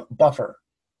 stream buffer.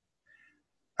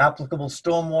 Applicable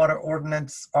stormwater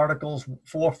ordinance articles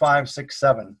 4, 5, 6,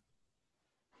 7.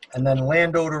 And then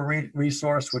landowner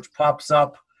resource, which pops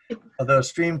up, the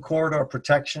stream corridor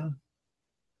protection.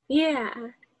 Yeah.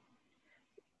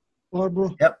 Barbara?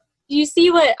 Yep. Do you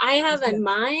see what I have in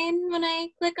mine when I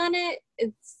click on it?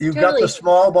 It's You've totally got the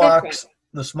small box, different.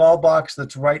 the small box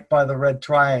that's right by the red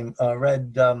triangle,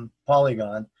 red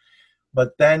polygon.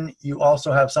 But then you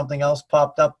also have something else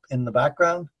popped up in the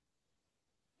background.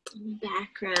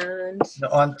 Background.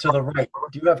 On to the right.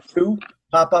 Do you have 2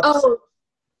 pop-ups? Oh,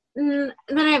 and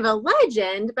then I have a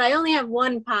legend, but I only have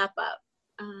one pop-up.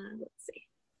 Let's see.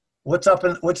 What's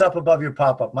up above your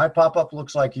pop-up? My pop-up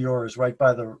looks like yours, right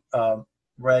by the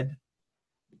red.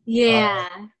 Yeah.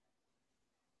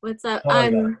 What's up?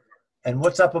 Polygon. And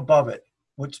what's up above it?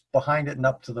 What's behind it and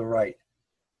up to the right?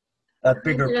 That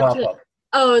bigger pop-up.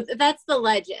 Oh, that's the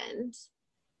legend.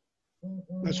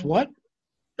 That's what?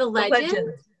 The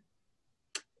legend.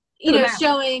 You know,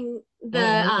 showing the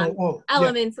yeah.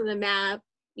 elements of the map.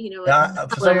 You know. Yeah,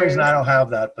 for some reason I don't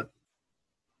have that, but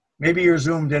maybe you're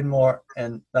zoomed in more,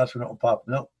 and that's when it will pop.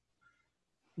 Nope.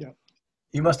 Yeah.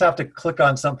 You must have to click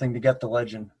on something to get the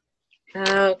legend.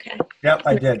 Okay. Yep,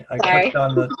 I did. I clicked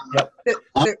on the.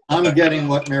 Yep. I'm getting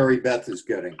what Mary Beth is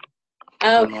getting.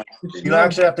 Okay. You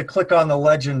actually have to click on the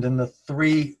legend in the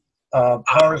 3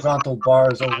 horizontal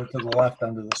bars over to the left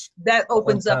under the. That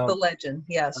opens up the legend,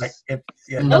 yes. It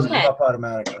doesn't Okay. come up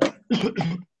automatically.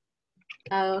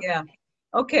 Oh. Yeah,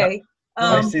 okay.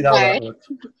 I see that sorry. one works.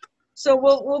 So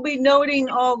we'll be noting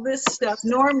all this stuff.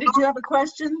 Norm, did you have a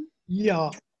question? Yeah.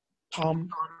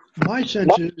 My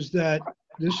sense is that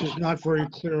this is not very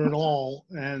clear at all,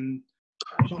 and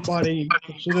somebody,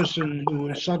 a citizen who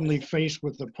is suddenly faced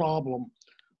with the problem,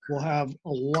 will have a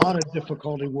lot of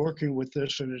difficulty working with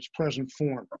this in its present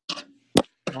form.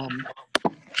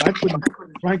 I couldn't,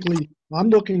 frankly, I'm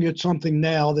looking at something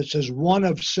now that says 1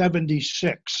 of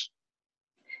 76.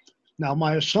 Now,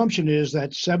 my assumption is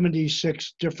that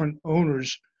 76 different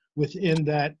owners within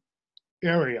that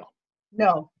area.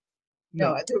 No.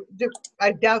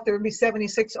 I doubt there would be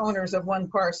 76 owners of one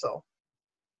parcel.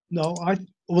 No,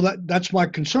 well, that's my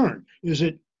concern.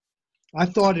 I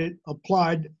thought it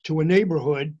applied to a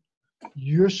neighborhood.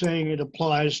 You're saying it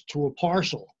applies to a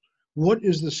parcel. What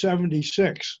is the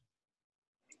 76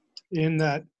 in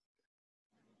that?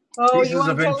 Oh, Pieces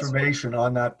of information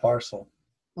on that parcel.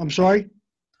 I'm sorry?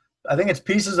 I think it's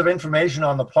pieces of information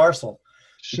on the parcel.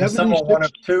 Because some are 1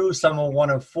 of 2, some are 1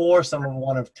 of 4, some are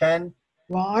 1 of 10.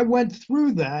 Well, I went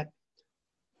through that.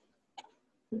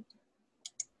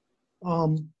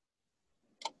 And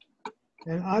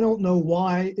I don't know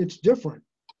why it's different.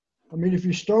 I mean, if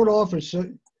you start off as,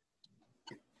 and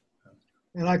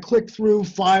I clicked through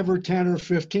 5 or 10 or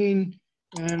 15,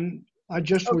 and I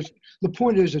just was, the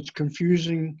point is it's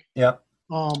confusing. Yeah.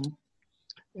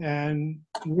 And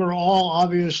we're all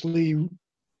obviously, you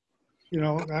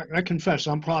know, I confess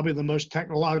I'm probably the most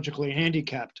technologically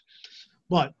handicapped.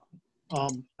 But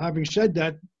having said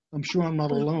that, I'm sure I'm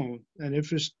not alone. And if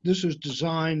this is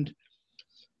designed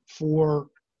for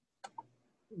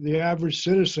the average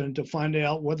citizen to find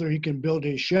out whether he can build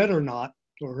his shed or not,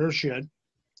 or her shed,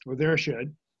 or their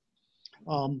shed,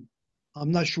 I'm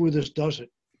not sure this does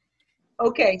it.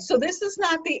 Okay, so this is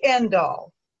not the end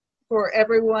all for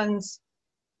everyone's,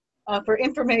 for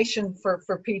information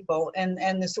for people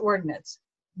and this ordinance.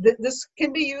 This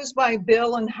can be used by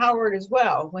Bill and Howard as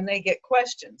well when they get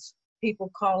questions.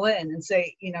 People call in and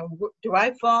say, you know, do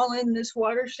I fall in this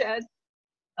watershed?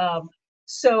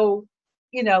 So,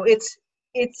 you know, it's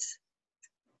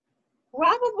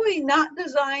probably not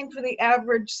designed for the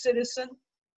average citizen.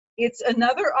 It's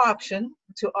another option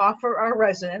to offer our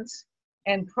residents,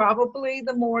 and probably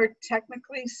the more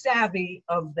technically savvy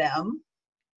of them,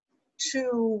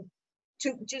 to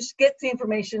just get the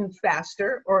information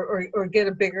faster or get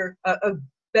a better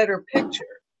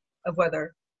picture of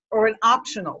whether, or an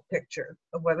optional picture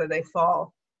of whether they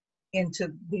fall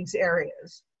into these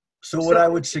areas. So what I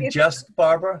would suggest,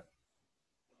 Barbara,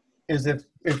 is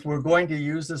if we're going to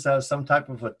use this as some type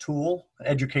of a tool, an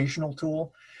educational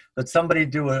tool, that somebody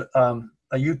do a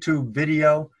YouTube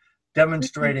video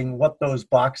demonstrating what those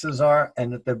boxes are,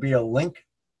 and that there be a link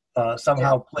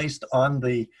somehow placed on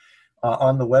the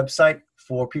website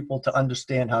for people to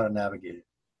understand how to navigate it.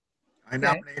 I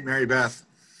nominate Mary Beth.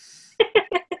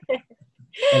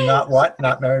 And not what?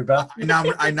 Not Mary Beth?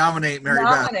 I nominate Mary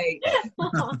Beth.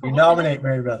 You nominate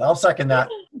Mary Beth. I'll second that.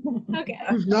 Okay.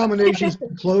 Move nominations be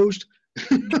closed.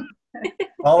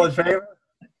 All in favor?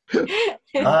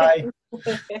 Aye.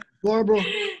 Barbara,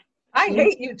 I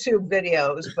hate YouTube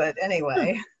videos, but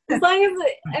anyway. As long as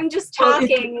I'm just Well,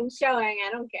 talking and showing, I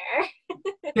don't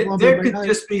care. There could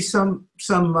just be some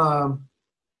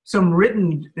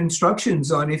written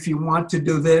instructions on if you want to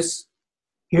do this,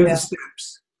 here are Yeah. the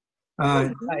steps.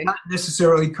 Right. Not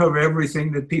necessarily cover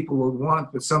everything that people would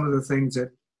want, but some of the things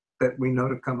that we know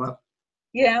to come up.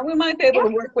 Yeah, we might be able to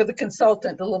work with a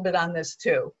consultant a little bit on this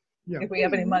too, yeah. if we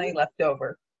have any money left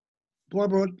over.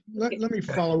 Barbara, let me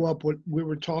follow up what we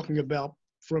were talking about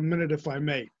for a minute, if I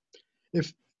may.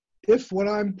 If what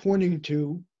I'm pointing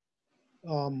to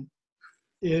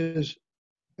is,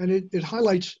 and it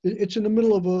highlights, it's in the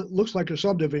middle of looks like a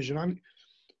subdivision.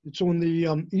 It's on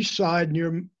the east side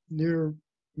near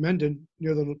Mendon,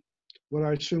 near what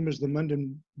I assume is the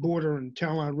Mendon border and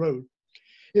Town Line Road.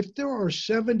 If there are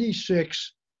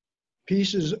 76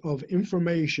 pieces of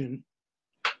information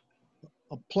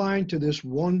applying to this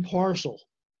one parcel,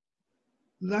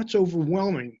 that's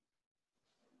overwhelming.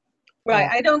 Right,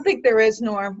 I don't think there is,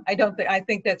 Norm. I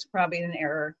think that's probably an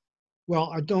error.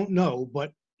 Well, I don't know,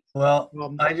 but Well,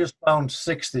 I just found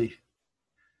 60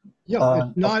 yeah, on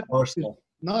it's not a parcel.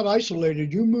 not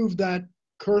isolated. You move that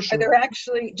cursor. Are there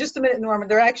actually, just a minute, Norman,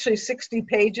 there are actually 60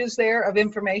 pages there of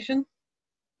information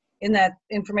in that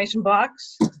information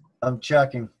box? I'm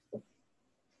checking.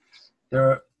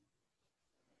 There are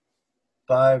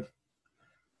 5.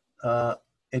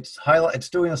 It's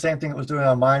doing the same thing it was doing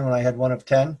on mine when I had one of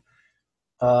 10.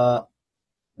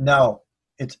 No,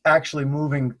 it's actually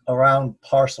moving around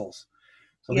parcels.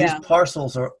 So Yeah. these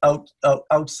parcels are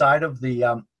outside of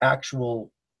the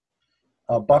actual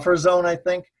buffer zone, I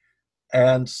think.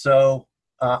 And so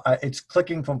it's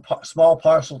clicking from small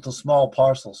parcel to small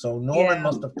parcel. So Norman Yeah.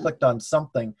 must have clicked on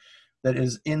something that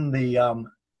is in the,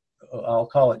 I'll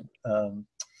call it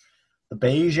the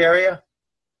beige area,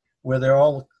 where they're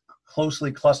all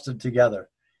closely clustered together.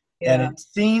 Yeah. And it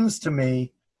seems to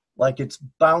me like it's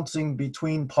bouncing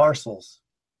between parcels.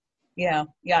 Yeah,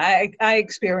 I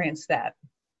experienced that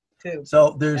too.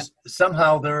 So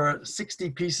somehow there are 60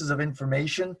 pieces of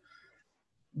information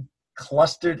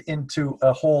clustered into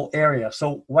a whole area.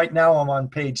 So right now I'm on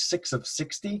page 6 of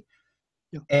 60.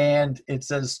 Yeah. And it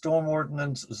says storm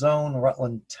ordinance zone,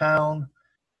 Rutland town,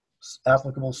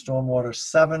 applicable stormwater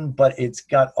 7, but it's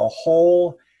got a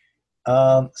whole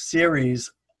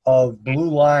series of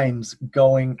blue lines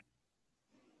going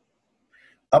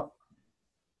up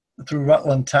through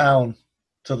Rutland town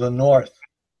to the north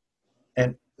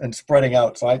and spreading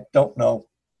out. So I don't know.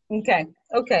 Okay.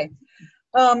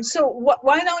 So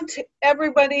why don't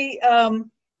everybody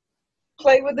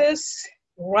play with this,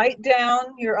 write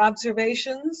down your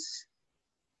observations,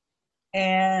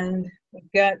 and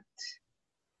we've got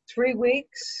 3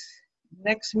 weeks.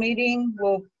 Next meeting,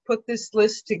 we'll put this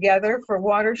list together for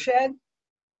watershed.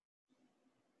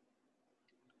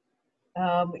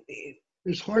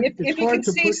 It's hard. If It's you hard can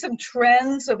to see put. some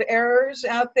trends of errors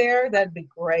out there, that'd be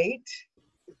great.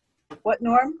 What,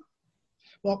 Norm?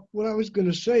 Well, what I was going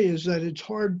to say is that it's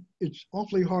hard. It's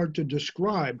awfully hard to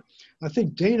describe. I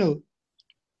think Dana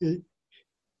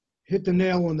hit the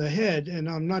nail on the head, and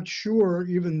I'm not sure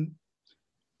even.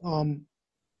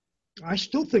 I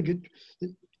still think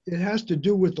it has to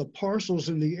do with the parcels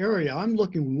in the area. I'm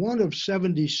looking one of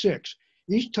 76.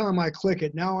 Each time I click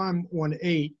it, now I'm on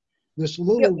 8. This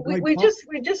little Yeah, we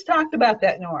just talked about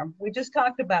that, Norm. We just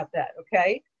talked about that.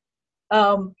 Okay.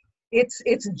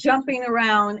 It's jumping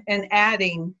around and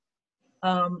adding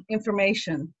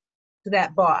information to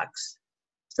that box.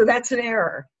 So that's an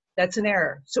error.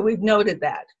 So we've noted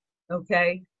that.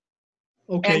 Okay.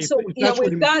 Okay. And so if that's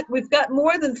what we've got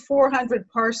more than 400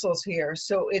 parcels here.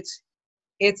 So it's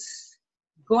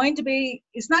not going to be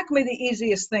the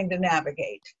easiest thing to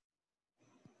navigate.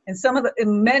 And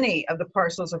many of the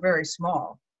parcels are very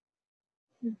small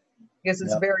because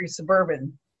it's very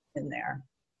suburban in there.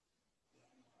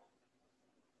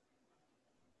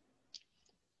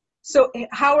 So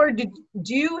Howard,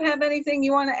 do you have anything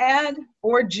you want to add,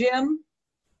 or Jim?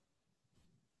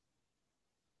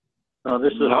 No,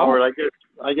 this is Howard.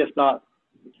 I guess not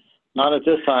at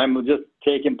this time. We'll just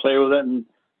take and play with it and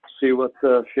see what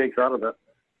shakes out of it.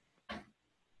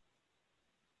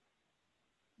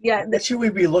 Yeah. What should we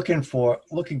be looking for,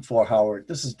 Howard?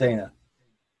 This is Dana.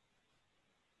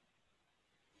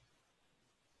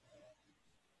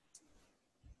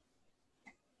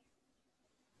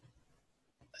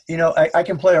 You know, I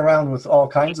can play around with all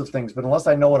kinds of things, but unless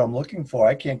I know what I'm looking for,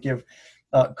 I can't give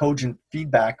cogent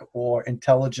feedback or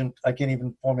I can't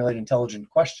even formulate intelligent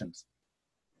questions.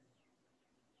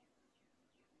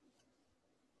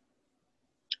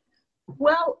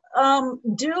 Well,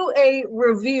 do a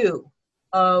review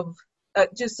of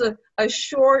just a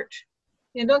short,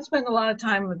 don't spend a lot of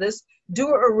time with this, do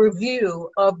a review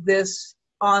of this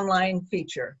online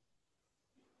feature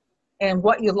and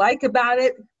what you like about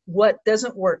it, what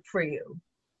doesn't work for you.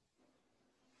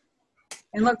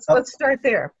 And let's start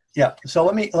there. Yeah, so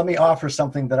let me offer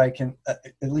something that I can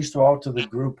at least throw out to the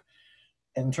group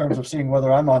in terms of seeing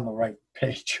whether I'm on the right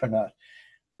page or not.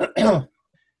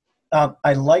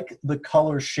 I like the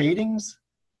color shadings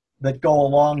that go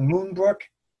along Moonbrook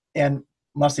and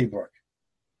Mussybrook.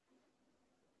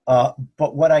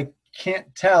 But what I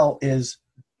can't tell is,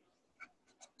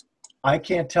 I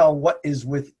can't tell what is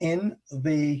within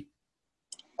the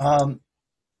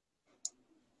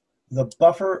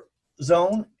buffer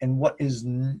zone and what is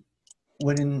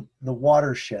within the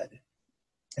watershed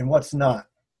and what's not.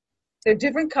 They're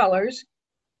different colors,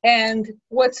 and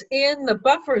what's in the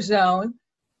buffer zone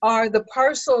are the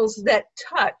parcels that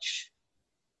touch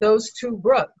those two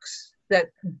brooks, that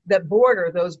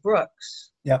border those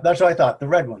brooks. Yeah, that's what I thought, the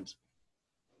red ones.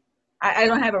 I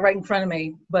don't have it right in front of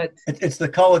me, but It's the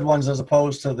colored ones as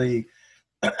opposed to the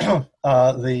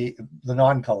the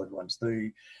non-colored ones,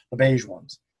 the beige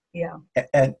ones. yeah.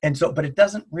 And so, but it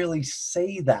doesn't really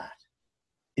say that.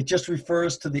 It just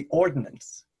refers to the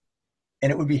ordinance.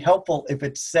 And it would be helpful if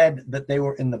it said that they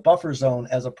were in the buffer zone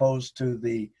as opposed to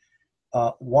the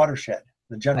watershed,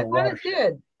 the general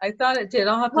watershed. I thought it did.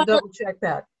 I'll have to double check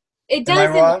that. It Am I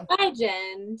does wrong? in the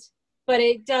legend, but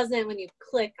it doesn't when you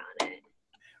click on it.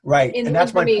 Right, In and the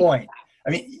that's my information. point. I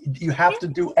mean, you have to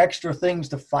do extra things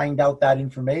to find out that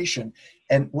information.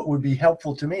 And what would be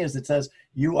helpful to me is it says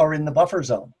you are in the buffer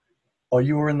zone or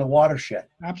you are in the watershed.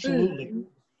 Absolutely.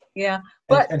 Yeah,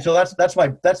 but And so that's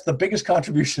the biggest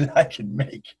contribution I can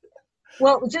make.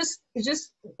 well, just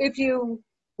if you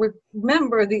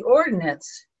remember the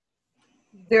ordinance,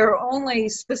 there are only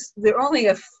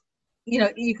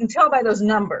you can tell by those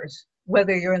numbers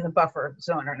whether you're in the buffer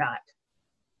zone or not.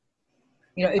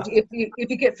 If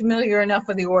you get familiar enough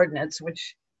with the ordinance,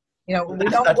 which we don't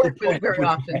That's work the with it point. very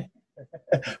often.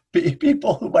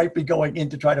 People who might be going in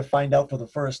to try to find out for the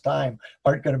first time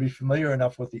aren't going to be familiar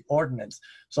enough with the ordinance.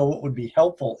 So what would be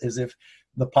helpful is if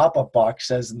the pop-up box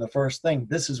says in the first thing,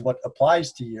 this is what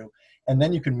applies to you, and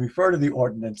then you can refer to the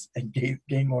ordinance and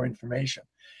gain more information.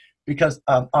 Because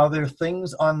are there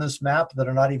things on this map that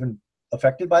are not even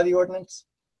affected by the ordinance?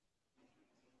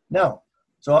 No.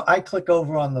 So I click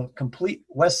over on the complete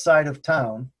west side of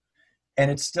town,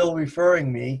 and it's still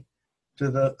referring me to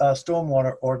the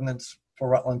stormwater ordinance for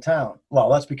Rutland Town. Well,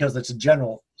 that's because it's a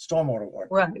general stormwater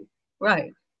ordinance.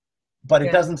 Right. But it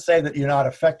Yeah. doesn't say that you're not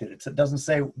affected. It doesn't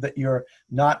say that you're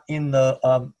not in the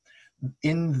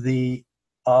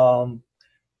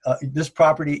this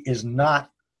property is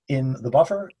not in the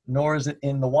buffer, nor is it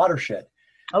in the watershed.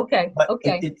 Okay. But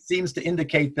Okay. it seems to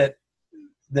indicate that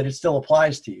it still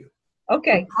applies to you.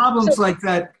 Okay. Problems like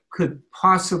that could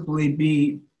possibly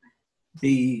be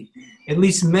at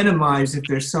least minimized if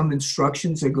there's some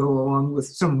instructions that go along with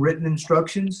some written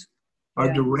instructions or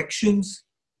Yeah. directions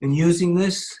in using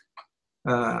this.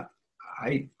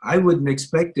 I wouldn't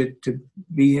expect it to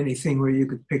be anything where you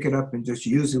could pick it up and just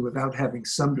use it without having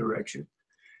some direction.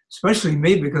 Especially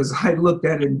me, because I looked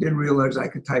at it and didn't realize I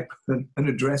could type an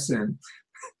address in.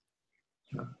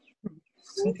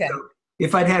 Okay. So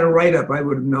if I'd had a write-up, I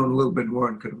would have known a little bit more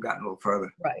and could have gotten a little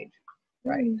further. Right.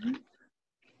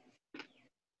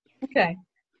 Okay.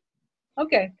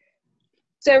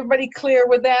 Is everybody clear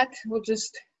with that?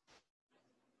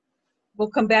 We'll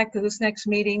come back to this next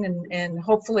meeting and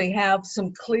hopefully have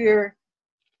some clear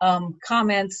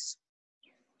comments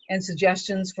and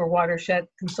suggestions for watershed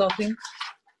consulting.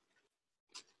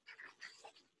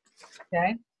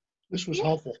 Okay. This was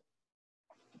helpful.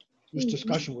 This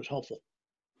discussion was helpful.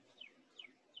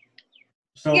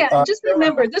 So, Yeah, just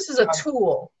remember, this is a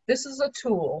tool. This is a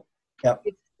tool. Yep.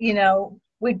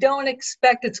 We don't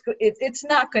expect it's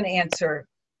not going to answer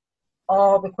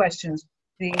all the questions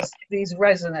these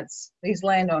residents, these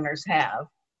landowners have,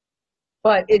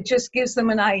 but it just gives them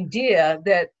an idea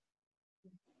that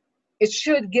it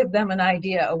should give them an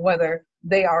idea of whether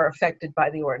they are affected by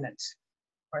the ordinance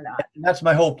or not. And that's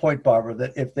my whole point, Barbara,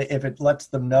 that if it lets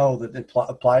them know that it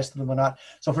applies to them or not.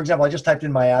 So for example, I just typed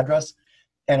in my address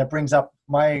and it brings up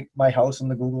my house in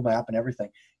the Google map and everything.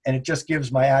 And it just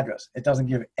gives my address. It doesn't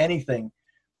give anything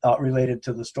related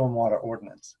to the stormwater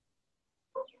ordinance.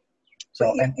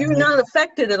 So You're not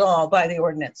affected at all by the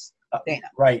ordinance,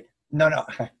 Dana. Right. No.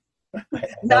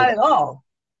 Not at all.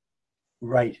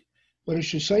 Right. But it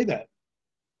should say that.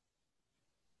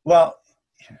 Well,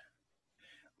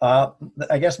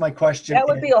 I guess my question That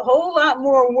would be a whole lot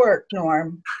more work,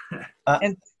 Norm.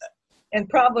 And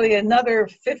probably another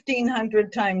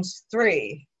 1,500 times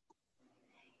 3.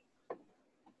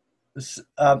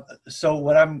 So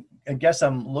what I guess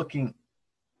I'm looking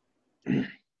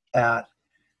at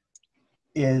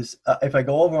is if I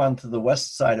go over onto the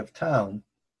west side of town,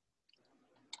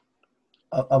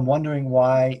 I'm wondering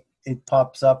why it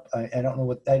pops up. I don't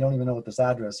even know what this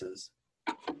address is.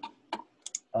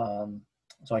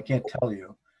 So I can't tell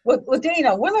you. Well,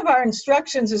 Dana, one of our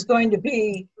instructions is going to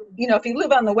be, if you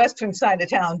live on the western side of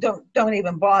town, don't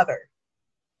even bother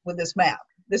with this map.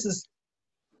 This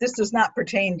does not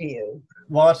pertain to you.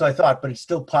 Well, that's what I thought, but it's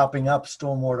still popping up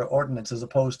stormwater ordinance as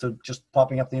opposed to just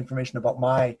popping up the information about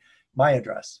my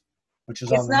address, which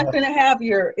is on It's the not north. going to have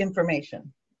your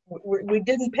information. We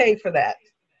didn't pay for that.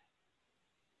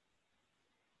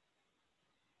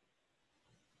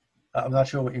 I'm not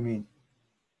sure what you mean.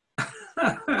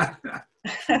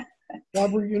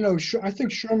 Robert, I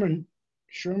think Sherman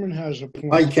has a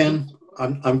point. Hi, Ken.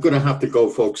 I'm going to have to go,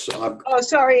 folks. Oh,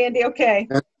 sorry, Andy. Okay.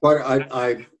 But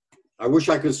I wish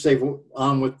I could stay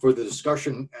on for the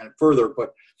discussion and further,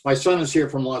 but my son is here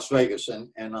from Las Vegas, and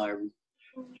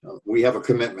we have a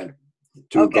commitment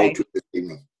to go to this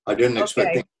evening. I didn't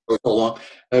expect it to go so long.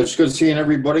 It's good seeing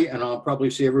everybody, and I'll probably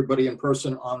see everybody in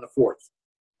person on the 4th.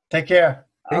 Take care.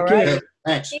 All right.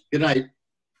 Thanks. Good night.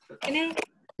 Good night.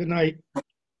 Good night.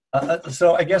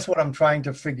 So I guess what I'm trying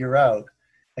to figure out,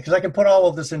 because I can put all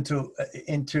of this into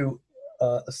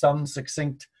some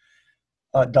succinct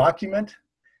document,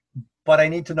 but I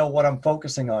need to know what I'm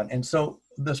focusing on. And so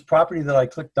this property that I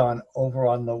clicked on over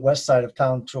on the west side of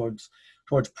town towards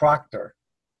Proctor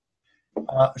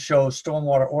shows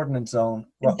stormwater ordinance zone,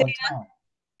 Rutland Town.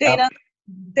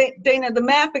 Dana, the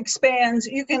map expands.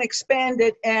 You can expand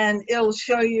it, and it'll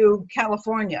show you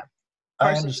California.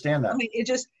 I understand that. I mean, it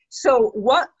just so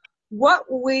what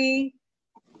we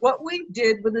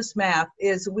did with this map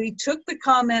is we took the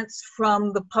comments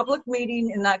from the public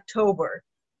meeting in October,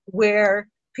 where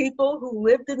people who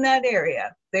lived in that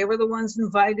area, they were the ones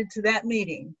invited to that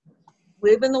meeting,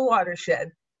 live in the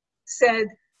watershed, said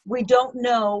we don't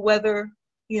know whether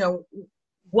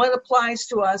what applies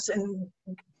to us, and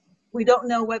we don't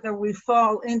know whether we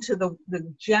fall into the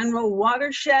general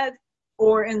watershed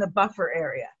or in the buffer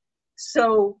area.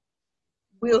 So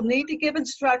we'll need to give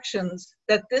instructions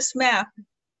that this map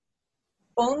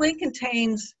only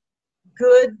contains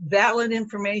good, valid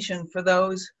information for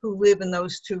those who live in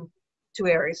those two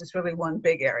areas. It's really one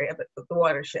big area, but the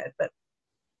watershed. But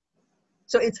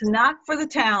so it's not for the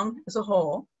town as a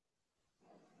whole.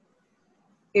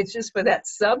 It's just for that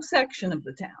subsection of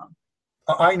the town.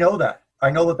 I know that. I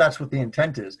know that that's what the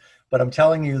intent is, but I'm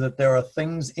telling you that there are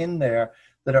things in there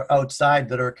that are outside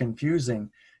that are confusing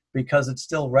because it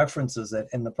still references it,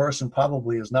 and the person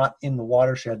probably is not in the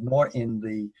watershed nor in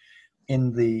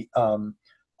the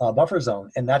buffer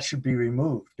zone, and that should be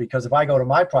removed, because if I go to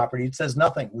my property, it says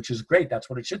nothing, which is great. That's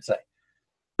what it should say.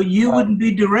 But you wouldn't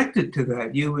be directed to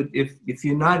that. You would, if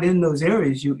you're not in those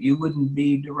areas, you wouldn't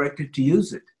be directed to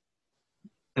use it.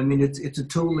 I mean, it's a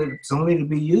tool that it's only to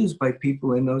be used by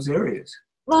people in those areas.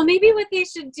 Well, maybe what they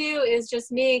should do is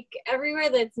just make everywhere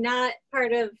that's not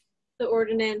part of the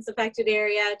ordinance affected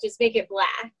area, just make it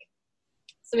black.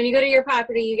 So when you go to your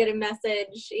property, you get a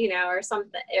message, or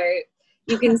something, or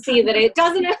you can see that it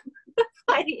doesn't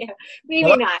apply to you. Maybe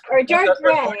well, not. Or dark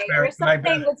gray or something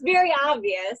Mary, that's very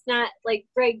obvious, not like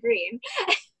bright green.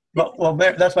 Well,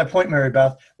 that's my point, Mary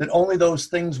Beth, that only those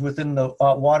things within the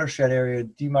watershed area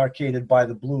demarcated by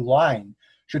the blue line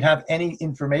should have any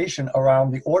information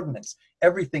around the ordinance.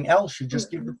 Everything else should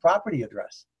just give the property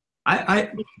address.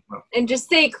 And just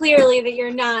say clearly that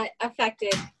you're not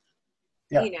affected.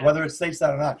 Yeah, whether it states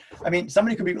that or not. I mean,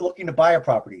 somebody could be looking to buy a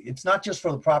property. It's not just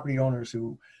for the property owners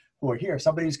who are here.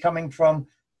 Somebody's coming from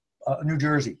New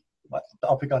Jersey.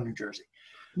 I'll pick on New Jersey.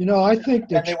 I think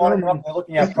that they want to come, they're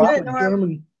looking at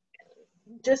property.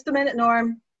 Just a minute,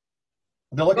 Norm.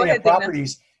 They're looking at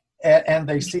properties, and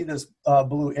they see this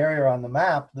blue area on the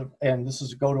map, and this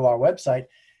is go to our website.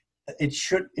 It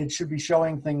should be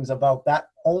showing things about that,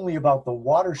 only about the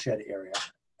watershed area,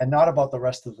 and not about the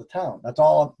rest of the town. That's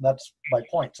all. That's my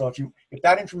point. So if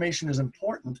that information is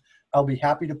important, I'll be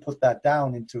happy to put that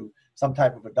down into some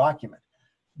type of a document.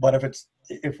 But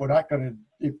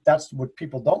if that's what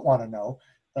people don't want to know,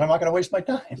 then I'm not going to waste my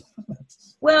time.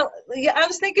 Well, yeah, I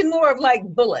was thinking more of like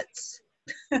bullets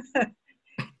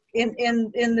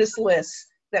in this list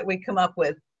that we come up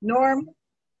with. Norm?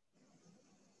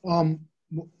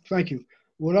 Thank you.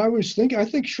 What I was thinking, I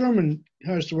think Sherman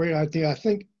has the right idea. I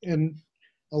think in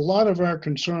a lot of our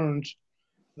concerns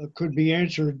could be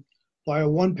answered by a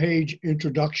one-page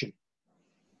introduction.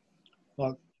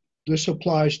 this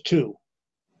applies to.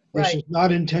 This Right. is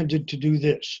not intended to do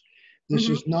this. This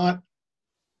is not,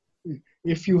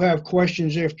 if you have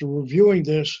questions after reviewing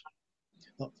this,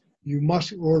 you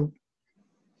must, or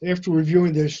after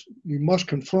reviewing this, you must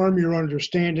confirm your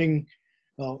understanding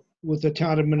with the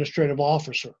town administrative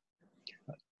officer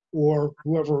or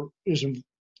whoever is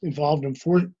involved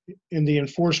in the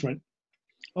enforcement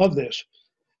of this,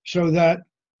 so that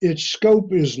its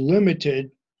scope is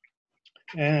limited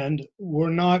and we're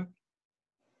not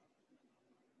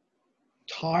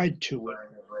tied to it.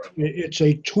 It's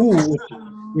a tool.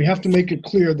 We have to make it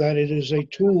clear that it is a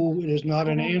tool, it is not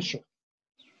an answer.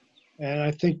 And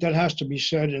I think that has to be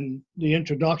said in the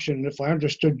introduction. If I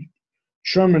understood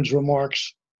Sherman's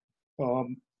remarks,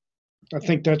 I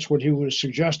think that's what he was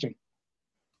suggesting.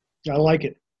 I like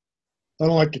it. I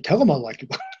don't like to tell him I like it,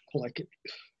 but I like it.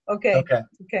 Okay. Okay.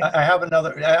 Okay. I have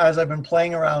another, as I've been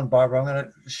playing around, Barbara, I'm going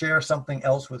to share something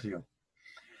else with you.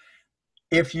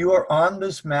 If you are on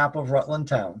this map of Rutland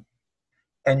Town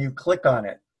and you click on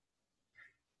it,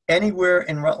 anywhere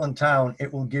in Rutland Town,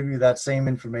 it will give you that same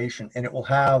information, and it will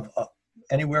have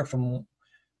anywhere from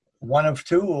 1 of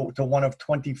 2 to 1 of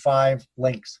 25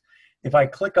 links. If I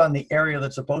click on the area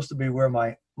that's supposed to be where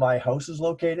my house is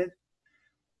located,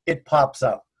 it pops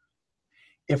up.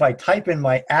 If I type in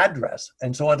my address,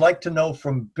 and so I'd like to know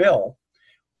from Bill,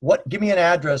 give me an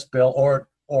address, Bill, or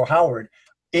Howard,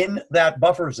 in that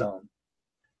buffer zone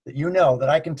that you know that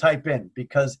I can type in,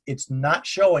 because it's not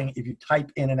showing if you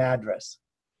type in an address.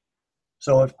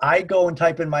 So if I go and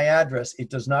type in my address, it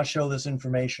does not show this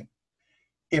information.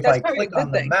 If I click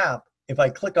on the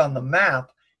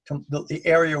map, to the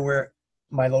area where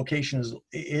my location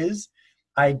is,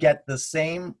 I get the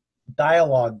same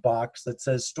dialog box that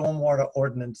says stormwater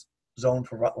ordinance zone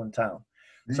for Rutland Town.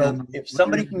 So if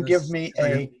somebody can give me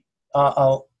an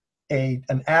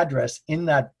address in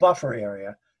that buffer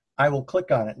area, I will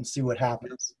click on it and see what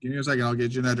happens. Give me a second. I'll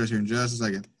get you an address here in just a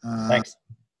second. Thanks.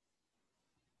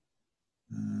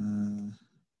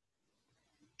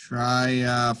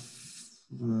 Try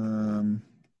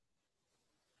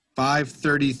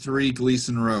 533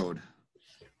 Gleason Road.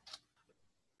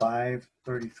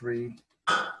 533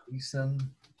 Gleason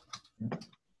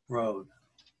Road.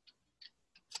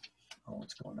 Oh,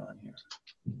 what's going on here?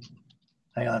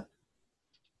 Hang on.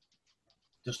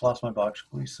 Just lost my box.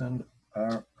 Gleason,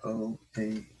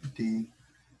 R-O-A-D,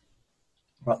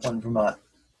 Rutland, Vermont.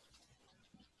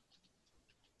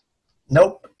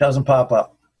 Nope, doesn't pop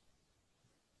up.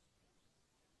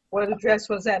 What address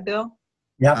was that, Bill?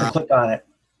 You have to click on it.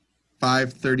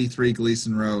 533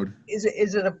 Gleason Road. Is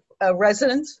it a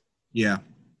residence? Yeah.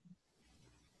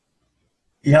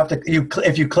 You have to,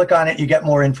 if you click on it, you get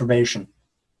more information.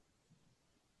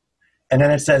 And then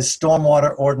it says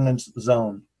stormwater ordinance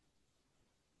zone.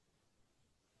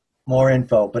 More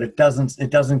info, but it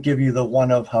doesn't give you the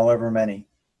 1 of however many.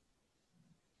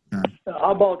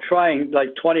 How about trying like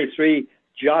 23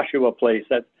 Joshua Place?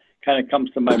 That kind of comes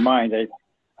to my mind. I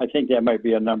think that might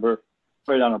be a number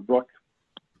right on a brook.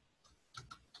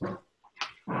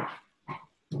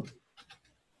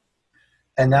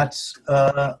 And that's,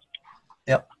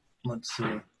 yep, let's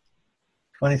see.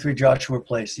 23 Joshua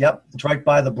Place. Yep, it's right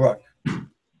by the brook.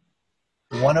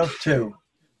 1 of 2.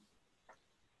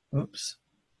 Oops.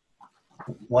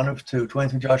 1 of 2,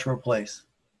 23 Joshua Place.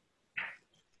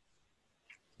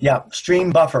 Yeah,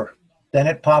 stream buffer. Then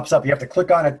it pops up. You have to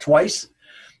click on it twice.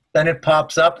 Then it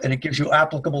pops up and it gives you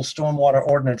applicable stormwater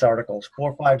ordinance articles,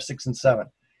 4, 5, 6, and 7.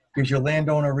 Gives you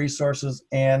landowner resources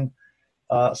and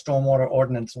stormwater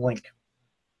ordinance link.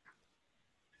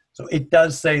 So it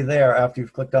does say there, after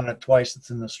you've clicked on it twice, it's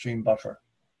in the stream buffer.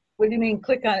 What do you mean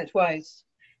click on it twice?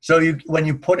 So when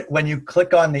you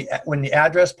click on when the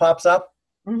address pops up,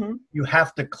 you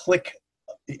have to click.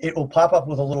 It will pop up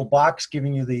with a little box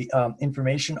giving you the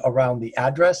information around the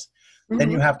address. Then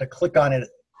you have to click on it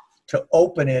to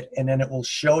open it, and then it will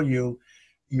show you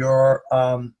your,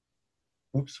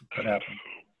 oops, what happened?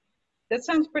 That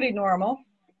sounds pretty normal.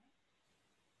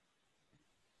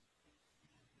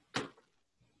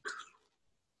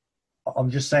 I'm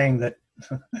just saying that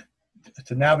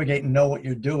to navigate and know what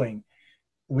you're doing,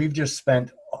 I've just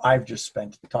spent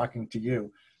talking to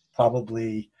you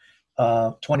probably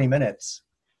 20 minutes.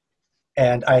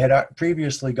 And I had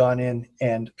previously gone in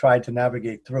and tried to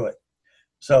navigate through it.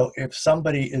 So if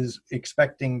somebody is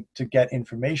expecting to get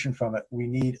information from it, we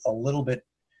need a little bit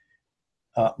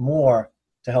more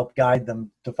to help guide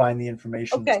them to find the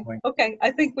information. Okay.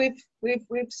 I think we've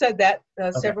said that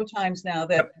several times now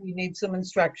that we need some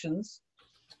instructions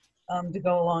to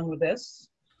go along with this.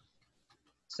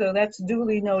 So that's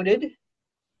duly noted.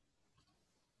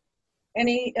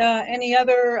 Any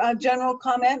other general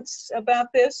comments about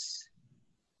this?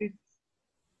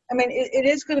 I mean, it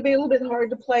is going to be a little bit hard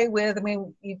to play with. I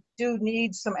mean, you do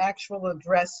need some actual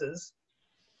addresses.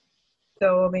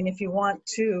 So, I mean, if you want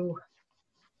to,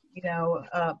 you know,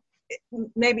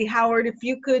 maybe Howard, if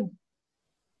you could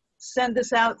send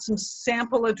us out some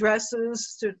sample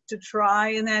addresses to try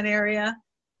in that area.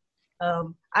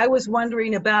 I was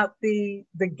wondering about the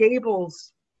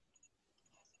Gables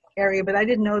area, but I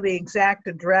didn't know the exact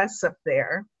address up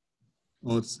there.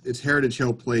 Well, it's Heritage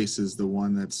Hill Place is the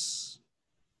one that's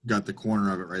got the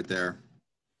corner of it right there.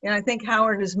 And I think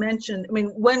Howard has mentioned, I mean,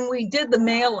 when we did the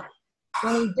mailing,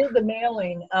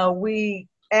 we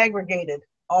aggregated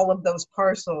all of those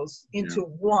parcels into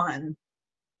one.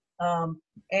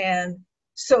 And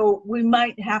so we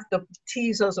might have to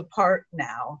tease those apart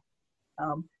now.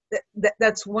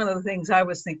 That's one of the things I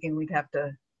was thinking we'd have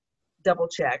to double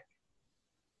check.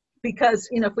 Because,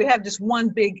 you know, if we have just one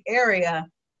big area,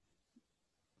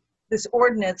 this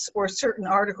ordinance or certain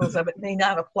articles of it may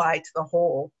not apply to the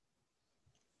whole,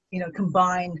 you know,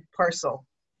 combined parcel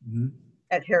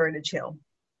at Heritage Hill.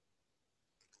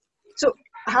 So,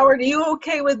 Howard, are you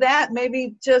okay with that?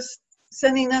 Maybe just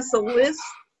sending us a list,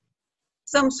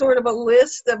 some sort of a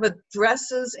list of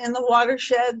addresses in the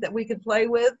watershed that we could play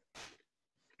with?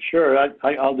 Sure,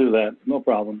 I'll do that. No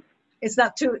problem. That's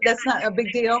not a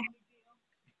big deal?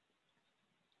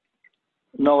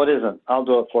 No, it isn't. I'll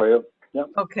do it for you. Yep.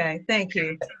 Okay, thank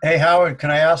you. Hey, Howard,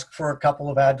 can I ask for a couple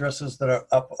of addresses that are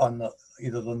up on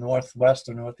either the northwest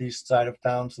or northeast side of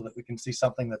town so that we can see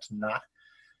something that's not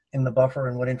in the buffer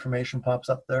and what information pops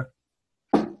up there?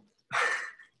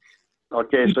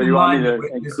 Okay, so you want me to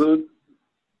include?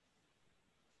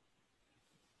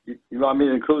 You want me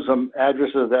to include some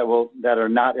addresses that are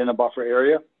not in a buffer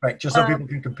area? Right, just so people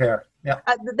can compare. Yeah.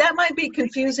 That might be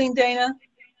confusing, Dana.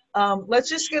 Let's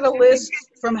just get a list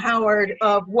from Howard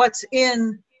of what's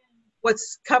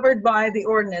covered by the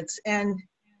ordinance, and,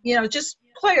 you know, just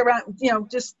play around, you know,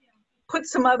 just put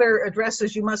some other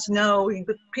addresses you must know,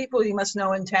 the people you must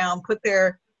know in town, put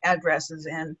their addresses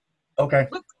in. Okay.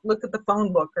 Look at the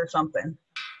phone book or something.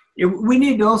 We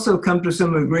need to also come to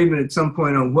some agreement at some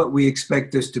point on what we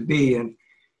expect this to be.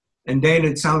 And Dana,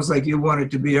 it sounds like you want it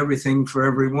to be everything for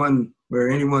everyone, where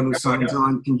anyone who signs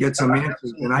on can get some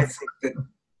answers. And I think that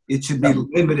it should be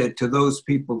limited to those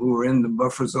people who are in the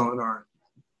buffer zone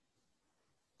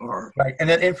or right. And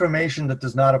that information that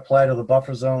does not apply to the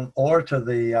buffer zone or to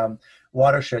the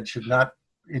watershed should not,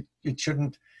 it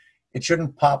shouldn't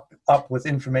pop up with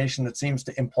information that seems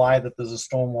to imply that there's a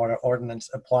stormwater ordinance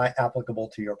applicable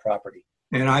to your property.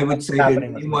 And I would say that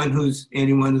anyone who's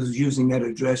using that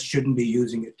address shouldn't be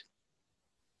using it.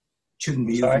 Shouldn't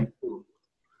be using it.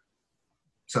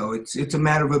 So it's a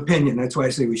matter of opinion. That's why I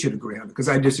say we should agree on it, because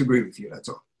I disagree with you. That's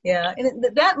all. Yeah, and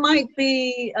that might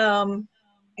be, and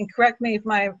correct me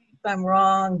if I'm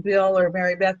wrong, Bill or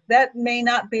Mary Beth, that may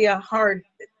not be a hard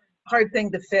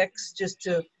thing to fix, just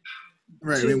to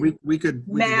right. I mean, we could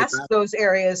mask those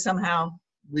areas somehow.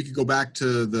 We could go back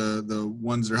to the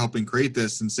ones that are helping create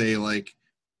this and say, like,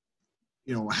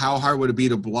 you know, how hard would it be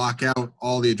to block out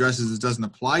all the addresses it doesn't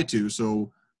apply to,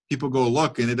 so people go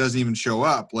look and it doesn't even show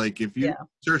up. Like, if you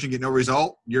search and get no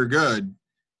result, you're good.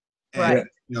 And, right.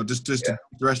 you know, just the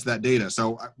rest of that data.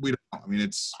 So we don't know. I mean,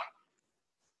 it's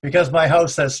because my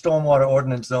house says stormwater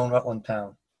ordinance zone Rutland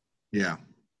town. Yeah.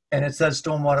 And it says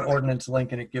stormwater ordinance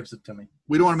link and it gives it to me.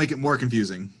 We don't want to make it more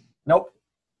confusing. Nope.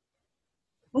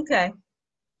 Okay.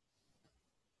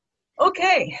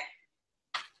 Okay.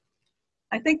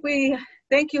 I think we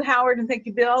thank you, Howard, and thank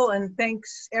you, Bill, and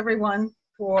thanks everyone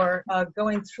for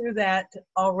going through that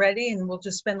already, and we'll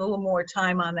just spend a little more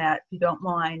time on that, if you don't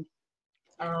mind,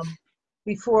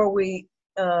 before we,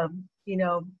 you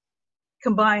know,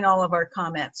 combine all of our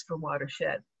comments for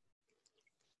watershed.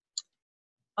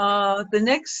 The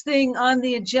next thing on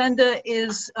the agenda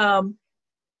is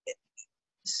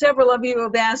several of you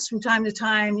have asked from time to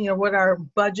time, you know, what our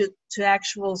budget to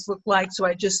actuals look like, so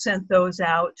I just sent those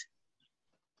out.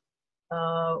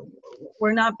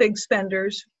 We're not big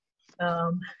spenders.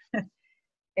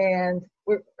 And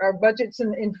our budget's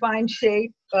in fine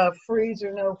shape, freeze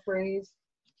or no freeze.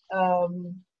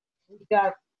 We've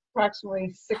got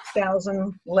approximately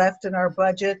 $6,000 left in our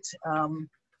budget,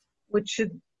 which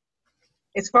should,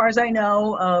 as far as I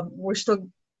know,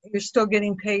 you're still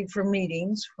getting paid for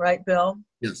meetings, right, Bill?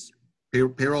 Yes.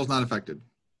 Payroll's not affected.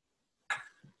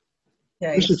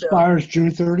 Okay, this expires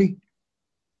June 30?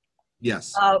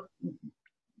 Yes.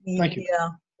 Thank you. Yeah.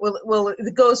 Well,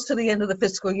 it goes to the end of the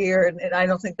fiscal year, and I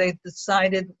don't think they've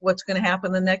decided what's going to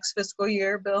happen the next fiscal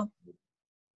year, Bill.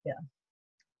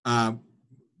 Yeah.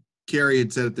 Carrie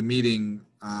had said at the meeting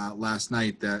last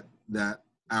night that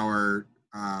our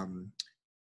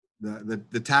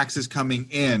the taxes coming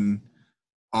in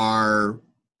are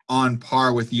on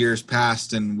par with years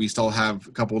past, and we still have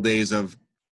a couple of days of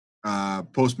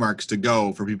postmarks to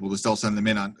go for people to still send them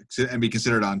in on and be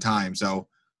considered on time. So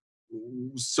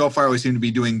far we seem to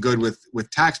be doing good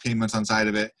with tax payments on side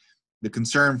of it. The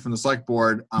concern from the select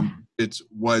board it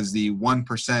was the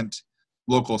 1%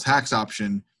 local tax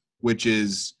option, which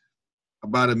is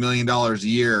about $1 million a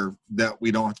year that we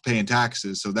don't have to pay in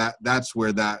taxes. So that's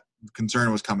where that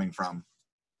concern was coming from.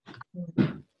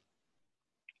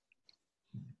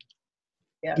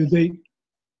 Yeah. Did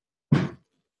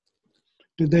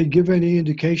they give any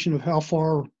indication of how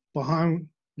far behind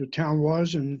the town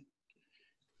was in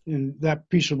that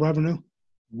piece of revenue?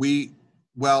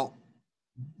 Well,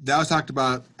 that was talked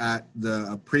about at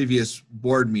the previous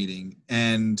board meeting,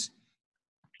 and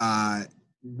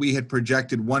we had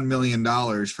projected $1 million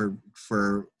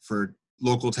for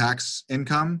local tax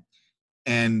income,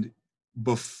 and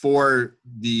before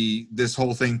this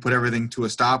whole thing put everything to a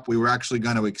stop, we were actually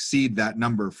going to exceed that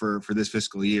number for this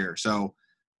fiscal year. So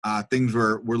things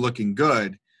were looking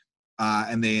good,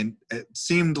 and it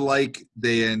seemed like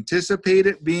they anticipate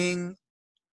it being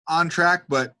on track,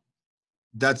 but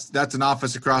that's an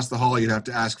office across the hall. You'd have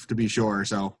to ask to be sure.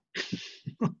 So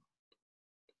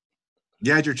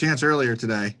you had your chance earlier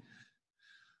today.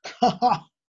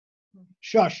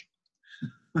 Shush.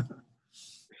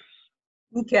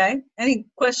 Okay. Any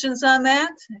questions on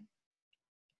that?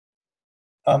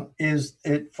 Is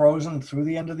it frozen through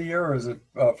the end of the year, or is it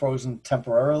frozen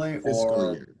temporarily, Fiscal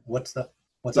or year. what's So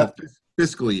that?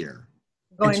 fiscal year,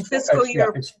 Going fiscal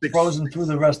year. It's frozen through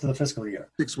the rest of the fiscal year.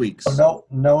 6 weeks. So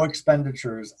no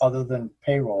expenditures other than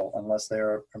payroll, unless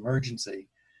they're emergency,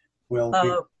 will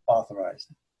be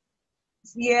authorized.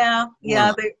 Yeah.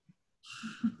 Yeah.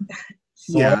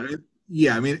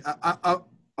 I mean,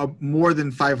 more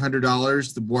than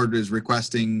 $500, the board is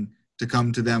requesting to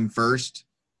come to them first,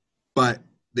 but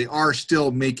they are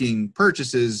still making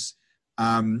purchases.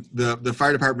 The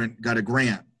fire department got a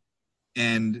grant,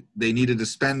 and they needed to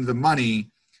spend the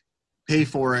money, pay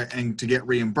for it, and to get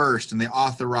reimbursed, and they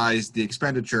authorized the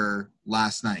expenditure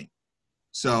last night.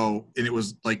 So, and it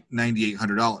was like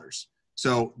 $9,800.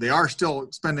 So they are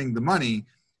still spending the money,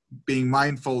 being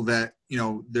mindful that,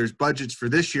 there's budgets for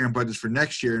this year and budgets for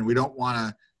next year, and we don't want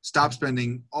to stop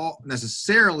spending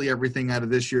necessarily everything out of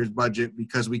this year's budget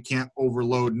because we can't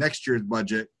overload next year's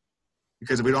budget,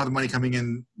 because if we don't have the money coming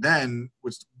in then,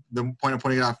 which the point of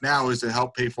putting it off now is to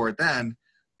help pay for it then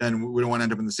we don't want to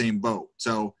end up in the same boat.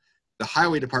 So the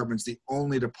highway department's the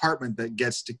only department that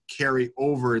gets to carry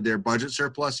over their budget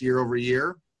surplus year over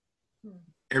year.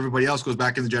 Everybody else goes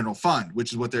back in the general fund,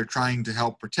 which is what they're trying to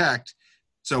help protect,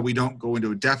 so we don't go into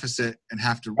a deficit and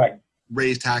have to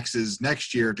raise taxes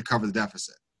next year to cover the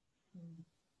deficit.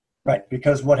 Right,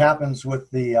 because what happens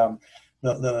with the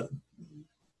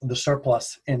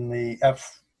surplus in the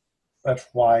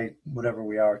FY whatever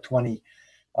we are 20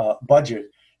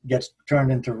 budget gets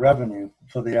turned into revenue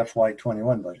for the FY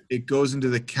 21 budget. It goes into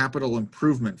the capital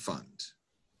improvement fund.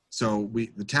 So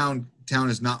the town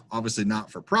is not obviously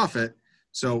not for profit.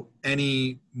 So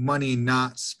any money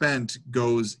not spent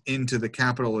goes into the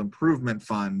capital improvement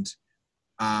fund,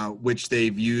 which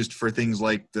they've used for things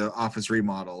like the office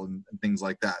remodel and things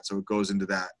like that. So it goes into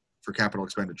that for capital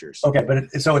expenditures. Okay, but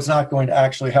so it's not going to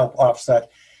actually help offset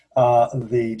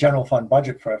the general fund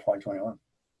budget for FY21.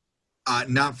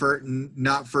 Not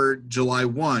for July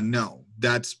 1. No,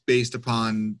 that's based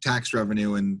upon tax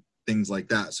revenue and things like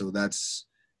that. So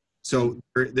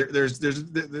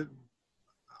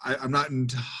I'm not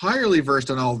entirely versed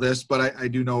on all this, but I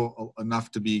do know enough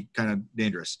to be kind of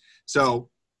dangerous. So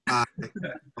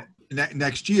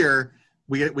next year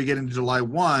we get into July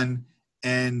 1,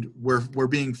 and we're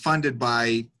being funded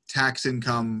by tax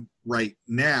income right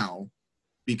now,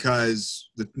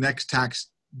 because the next tax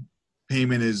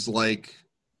payment is like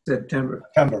September.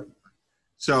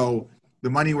 So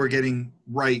the money we're getting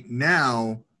right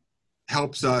now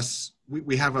helps us.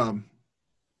 We have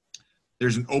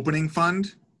there's an opening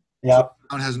fund. Yeah. So the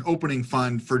town has an opening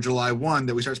fund for July 1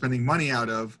 that we start spending money out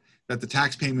of, that the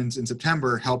tax payments in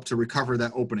September help to recover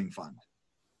that opening fund.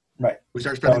 Right. We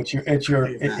start spending. So it's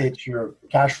your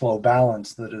cash flow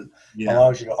balance that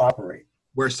allows you to operate.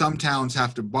 Where some towns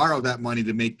have to borrow that money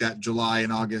to make that July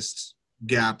and August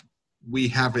gap, we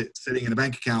have it sitting in a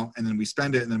bank account, and then we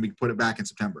spend it, and then we put it back in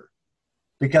September.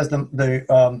 Because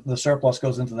the surplus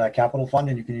goes into that capital fund,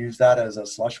 and you can use that as a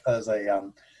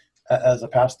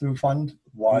pass-through fund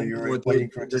while you're waiting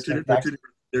for it to stay back.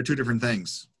 They're two different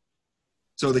things.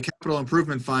 So the capital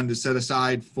improvement fund is set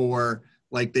aside for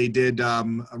like they did a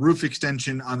roof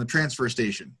extension on the transfer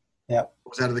station. Yeah. It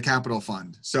was out of the capital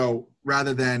fund. So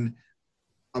rather than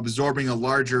absorbing a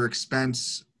larger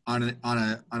expense on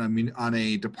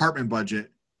a department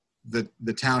budget,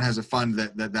 the town has a fund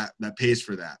that pays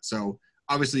for that. So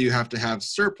obviously you have to have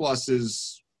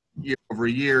surpluses year over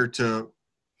year to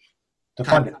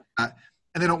fund it.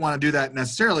 And they don't want to do that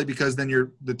necessarily because then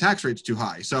the tax rate's too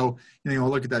high. So, you'll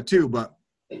look at that too. But,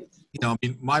 I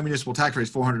mean, my municipal tax rate is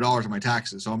 $400 on my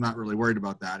taxes. So I'm not really worried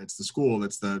about that. It's the school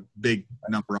that's the big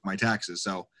number on my taxes.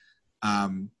 So, I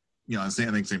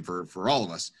think same for all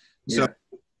of us. So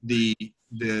the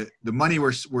money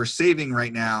we're saving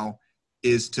right now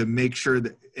is to make sure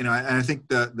that, and I think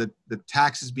the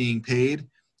tax is being paid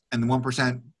and the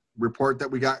 1% report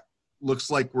that we got looks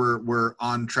like we're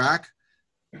on track.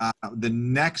 The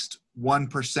next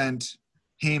 1%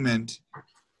 payment,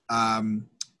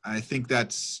 I think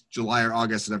that's July or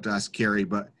August. I'd have to ask Carrie,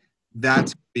 but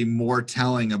that's be more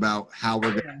telling about how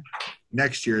we're going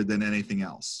next year than anything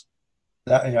else.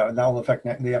 That will affect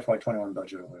the FY21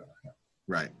 budget or whatever. Yeah.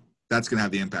 Right. That's going to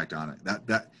have the impact on it.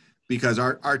 That because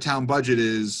our town budget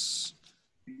is,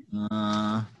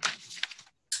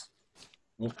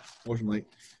 fortunately,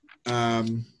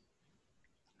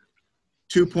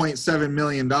 $2.7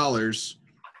 million.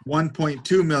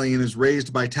 1.2 million is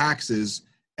raised by taxes,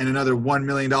 and another $1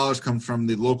 million comes from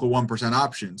the local 1%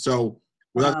 option. So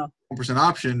without 1%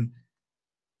 option,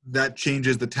 that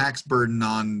changes the tax burden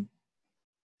on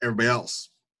everybody else.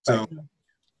 So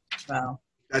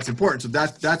that's important. So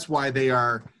that's why they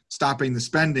are stopping the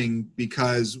spending,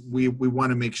 because we want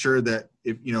to make sure that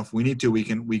if we need to, we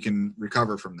can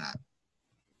recover from that.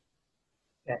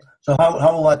 Okay. So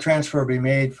how will that transfer be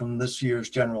made from this year's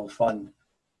general fund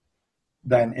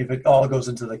then, if it all goes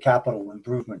into the capital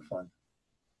improvement fund?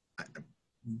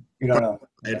 You don't know.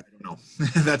 I don't know.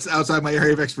 That's outside my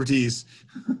area of expertise.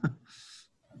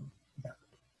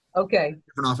 Okay.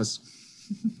 Different office.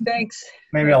 Thanks.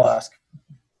 Maybe I'll ask.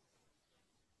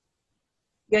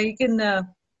 Yeah, you can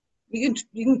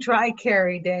try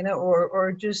Carrie, Dana,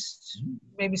 or just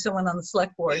maybe someone on the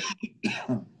select board.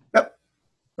 Yep.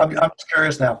 I'm just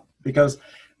curious now because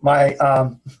my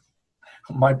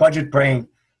my budget brain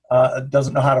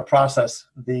doesn't know how to process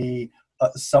the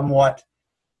somewhat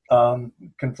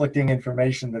conflicting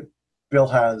information that Bill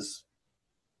has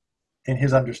in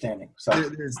his understanding. So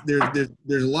there's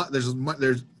a lot. There's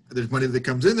money that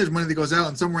comes in. There's money that goes out,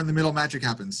 and somewhere in the middle, magic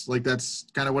happens. Like that's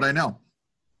kind of what I know.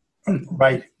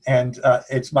 Right, and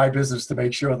it's my business to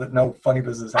make sure that no funny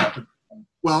business happens.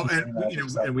 Well, and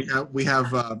and we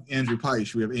have Andrew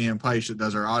Peisch. We have AM Peisch that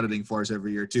does our auditing for us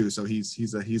every year too. So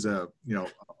he's a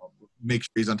make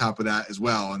sure he's on top of that as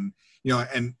well. And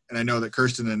and I know that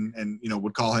Kirsten and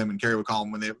would call him, and Carrie would call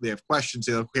him when they have questions.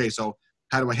 Say, okay, so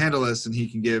how do I handle this? And he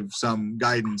can give some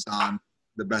guidance on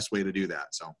the best way to do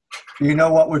that. So, do you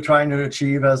know what we're trying to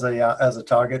achieve as a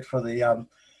target for the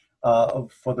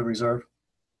reserve?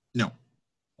 No.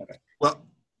 Okay. Well,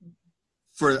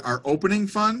 for our opening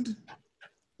fund,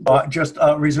 just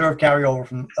reserve carryover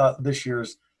from this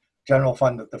year's general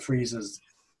fund that the freeze is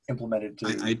implemented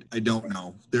to. I don't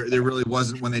know. There really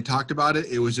wasn't when they talked about it.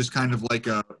 It was just kind of like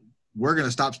we're going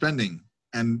to stop spending,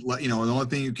 and the only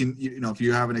thing you can if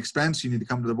you have an expense, you need to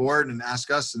come to the board and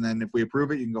ask us, and then if we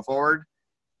approve it, you can go forward,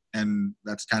 and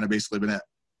that's kind of basically been it.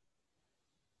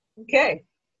 Okay.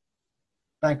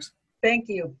 Thanks. Thank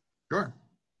you. Sure.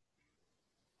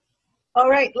 All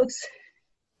right,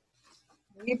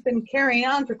 we've been carrying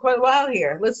on for quite a while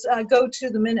here. Let's go to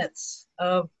the minutes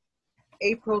of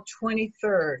April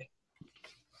 23rd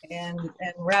and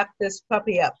wrap this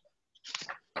puppy up.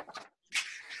 I've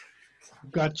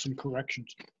got some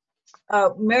corrections.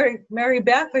 Mary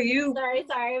Beth, are you? Sorry,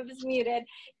 I was muted.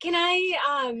 Can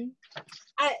I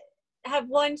have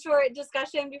one short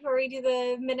discussion before we do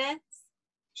the minutes?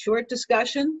 Short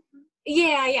discussion?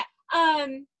 Yeah.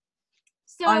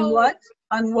 So on what?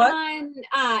 On what? On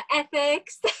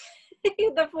ethics,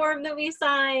 the form that we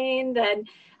signed, and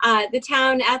the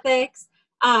town ethics.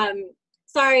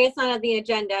 Sorry, it's not on the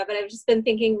agenda, but I've just been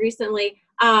thinking recently.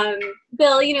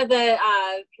 Bill, the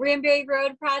Ranberry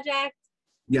Road project?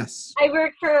 Yes. I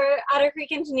work for Otter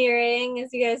Creek Engineering,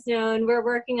 as you guys know, and we're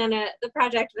working on the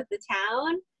project with the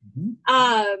town.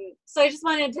 Mm-hmm. So I just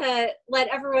wanted to let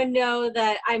everyone know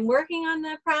that I'm working on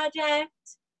the project.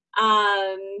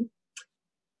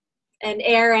 And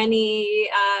air any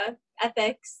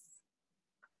ethics,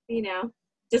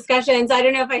 discussions. I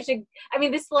don't know if I should,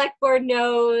 the select board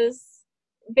knows,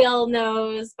 Bill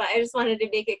knows, but I just wanted to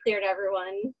make it clear to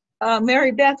everyone.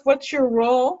 Mary Beth, what's your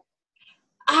role?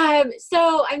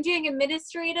 So I'm doing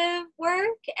administrative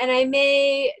work, and I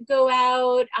may go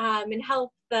out and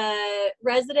help the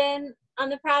resident on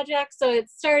the project. So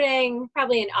it's starting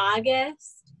probably in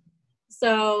August.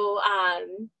 So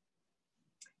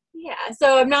yeah,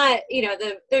 so I'm not,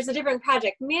 there's a different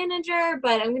project manager,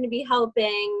 but I'm going to be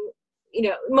helping,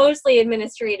 mostly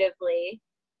administratively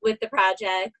with the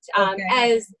project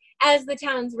Okay. as the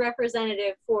town's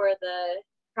representative for the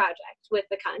project with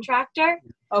the contractor.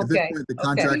 At this Okay. point,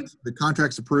 Okay. the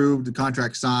contract's approved, the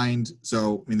contract's signed.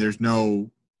 So, I mean, I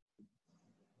don't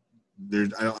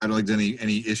think there's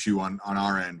any issue on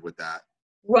our end with that.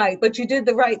 Right, but you did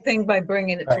the right thing by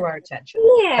bringing it to Right. our attention.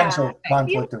 Yeah. Potential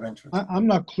conflict of interest. I'm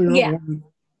not clear Yeah.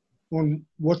 on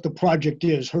what the project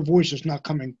is. Her voice is not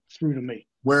coming through to me.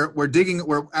 We're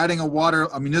adding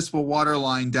a municipal water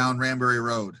line down Ranbury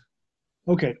Road.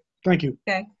 Okay, thank you.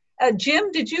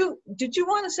 Jim, did you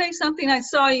want to say something? I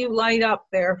saw you light up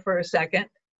there for a second.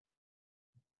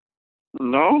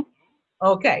 No?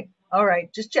 Okay, all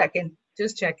right, just checking.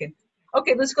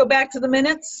 Okay, let's go back to the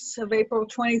minutes of April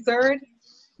 23rd.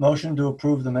 Motion to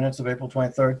approve the minutes of April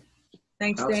 23rd.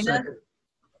 Thanks, I'll Dana. second.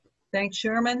 Thanks,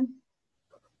 Sherman.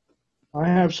 I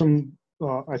have some,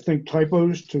 I think,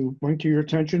 typos to bring to your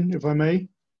attention, if I may.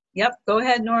 Yep, go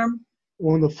ahead, Norm.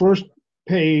 On the first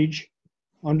page,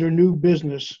 under new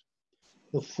business,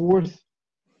 the fourth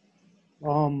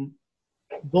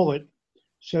bullet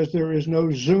says there is no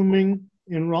zooming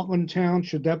in Rutland Town.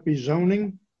 Should that be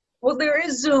zoning? Well, there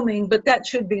is zooming, but that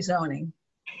should be zoning.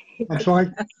 I'm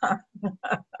sorry?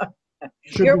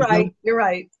 Should You're be right, you're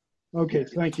right. Okay,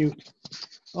 thank you.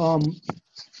 On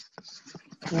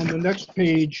the next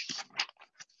page,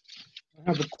 I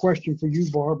have a question for you,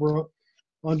 Barbara.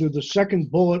 Under the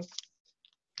second bullet,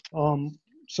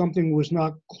 something was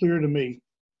not clear to me.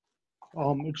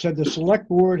 It said the select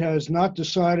board has not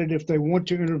decided if they want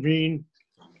to intervene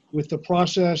with the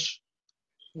process.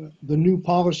 The new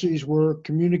policies were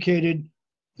communicated.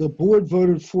 The board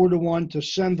voted 4-1 to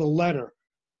send the letter.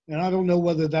 And I don't know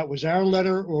whether that was our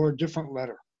letter or a different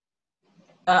letter.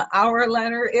 Our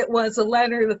letter, it was a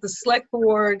letter that the select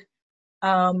board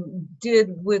did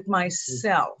with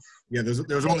myself. Yeah,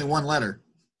 there was only one letter.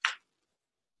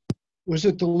 Was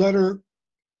it the letter?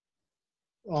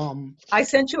 I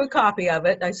sent you a copy of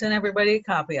it. I sent everybody a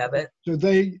copy of it. So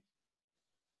they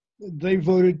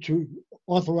voted to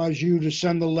authorize you to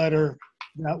send the letter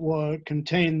that would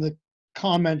contain the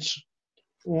comments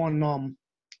on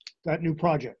that new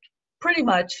project. Pretty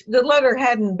much. The letter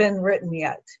hadn't been written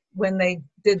yet when they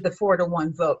did the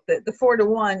 4-1 vote. The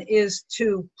 4-1 is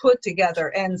to put together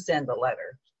and send a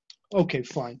letter. Okay,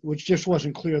 fine, which just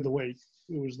wasn't clear the way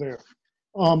it was there.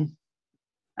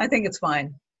 I think it's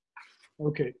fine.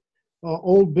 Okay,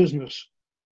 old business.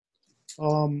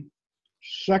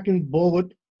 Second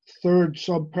bullet, third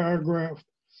subparagraph,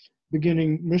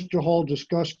 beginning, Mr. Hall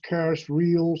discussed Karis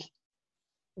Reels,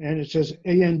 and it says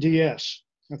ANDS.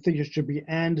 I think it should be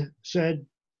and said,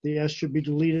 the S should be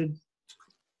deleted.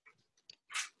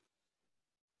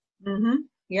 Mm-hmm.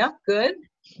 Yeah, good.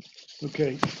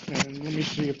 Okay, and let me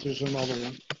see if there's another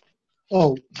one.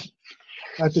 Oh,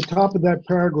 at the top of that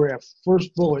paragraph,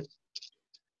 first bullet,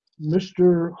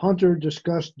 Mr. Hunter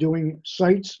discussed doing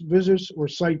sites visits or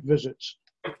site visits.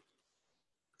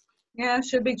 Yeah, it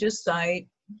should be just site.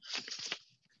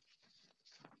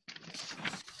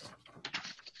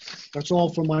 That's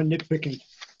all for my nitpicking.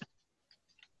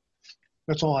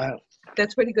 That's all I have.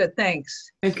 That's pretty good,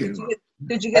 thanks. Thank you.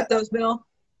 Did you get those, Bill?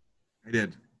 I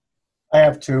did. I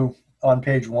have two on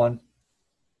page 1.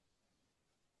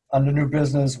 Under new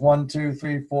business, 1, 2,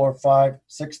 3, 4, 5,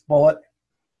 6th bullet.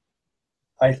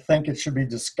 I think it should be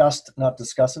discussed, not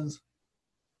discusses.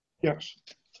 Yes,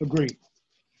 agree.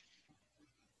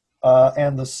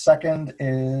 And the second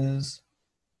is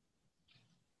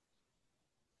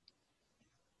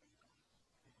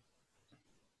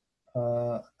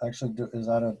actually, is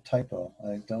that a typo?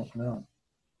 I don't know.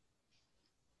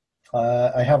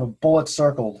 I have a bullet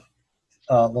circled.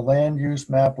 The land use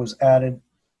map was added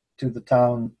to the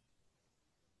town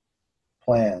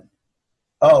plan.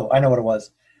 Oh, I know what it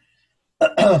was.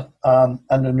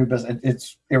 Under new business,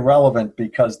 it's irrelevant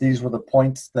because these were the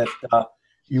points that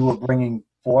you were bringing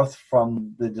forth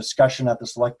from the discussion at the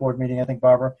select board meeting, I think,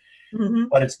 Barbara. Mm-hmm.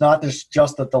 But it's not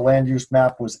just that the land use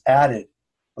map was added,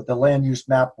 but the land use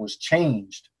map was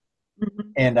changed Mm-hmm.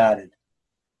 and added.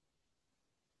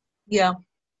 Yeah.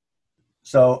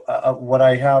 So what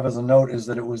I have as a note is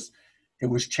that it was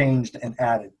changed and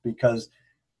added because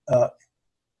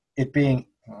it being,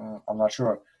 I'm not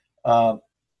sure,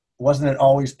 wasn't it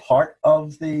always part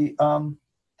of the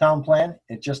town plan?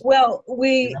 It just Well,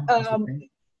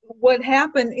 what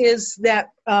happened is that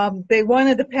they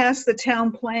wanted to pass the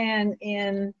town plan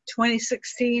in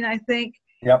 2016, I think.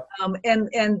 Yep.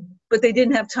 But they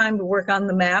didn't have time to work on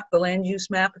the map, the land use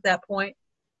map at that point.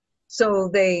 So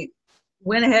they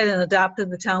went ahead and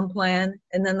adopted the town plan,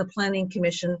 and then the planning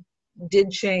commission did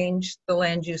change the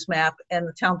land use map, and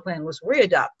the town plan was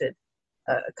readopted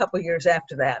a couple of years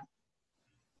after that.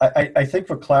 I think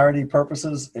for clarity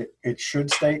purposes, it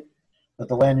should state that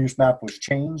the land use map was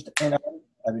changed. And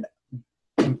I mean,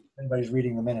 if anybody's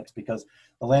reading the minutes, because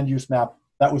the land use map,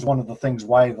 that was one of the things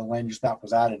why the land use map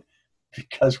was added,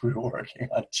 because we were working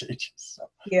on changes. So,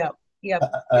 Yeah.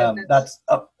 that's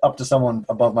up to someone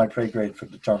above my pay grade for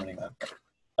determining that.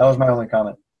 That was my only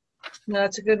comment. No,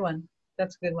 that's a good one.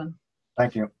 That's a good one.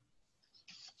 Thank you.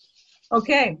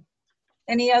 Okay.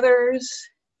 Any others?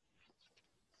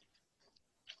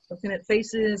 Looking at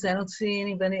faces, I don't see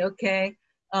anybody. Okay.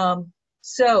 I'll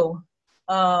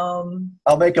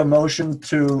make a motion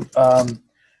to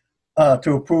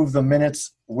approve the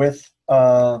minutes with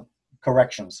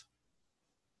corrections.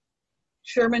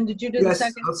 Sherman, did you do the Yes,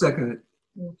 second? I'll second it.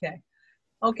 Okay.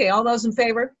 Okay, all those in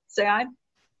favor, say aye.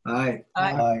 Aye.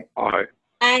 Aye. Aye.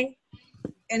 Aye.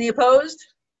 Any opposed?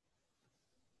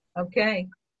 Okay.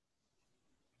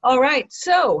 All right,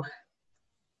 so,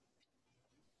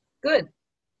 good.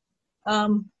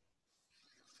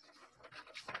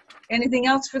 Anything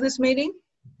else for this meeting?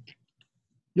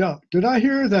 Yeah, did I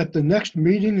hear that the next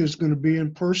meeting is going to be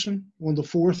in person on the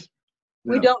 4th?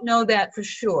 We No. don't know that for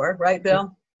sure, right,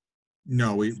 Bill?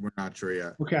 No, we're not sure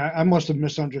yet. Okay, I must have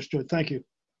misunderstood. Thank you.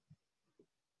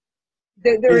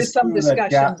 There It's is some true that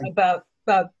discussion Gap-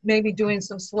 about maybe doing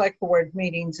some select board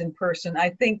meetings in person.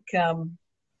 I think, I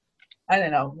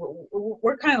don't know,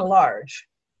 we're kind of large.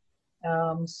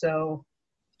 So,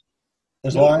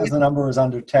 As long as the number is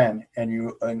under 10 and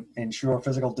you ensure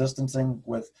physical distancing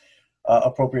with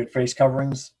appropriate face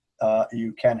coverings,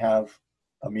 you can have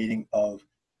a meeting of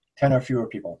 10 or fewer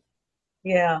people.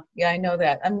 yeah, I know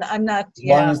that. I'm not, As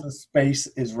long yeah, as the space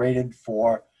is rated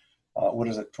for,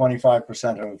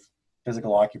 25% of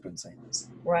physical occupancy.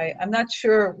 right. I'm not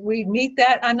sure we meet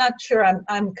that. I'm not sure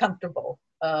I'm comfortable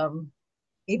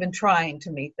even trying to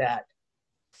meet that.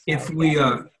 If we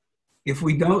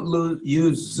don't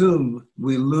use Zoom,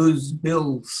 we lose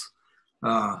Bill's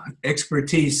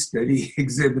expertise that he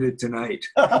exhibited tonight.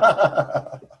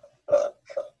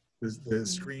 The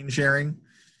screen sharing.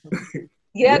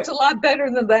 Yeah, it's a lot better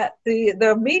than that,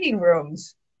 the meeting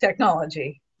rooms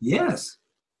technology. Yes.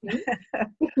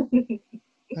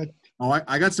 Oh,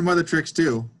 I got some other tricks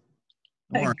too.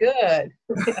 Don't worry. Good.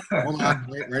 Hold on.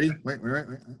 Wait, ready? Wait.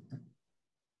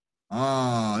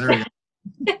 Oh, there we go.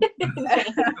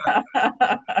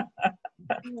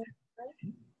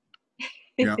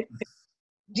 Yeah.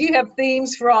 Do you have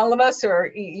themes for all of us,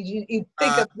 or you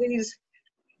think of these?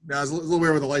 No, I was a little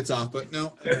weird with the lights off, but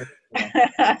no.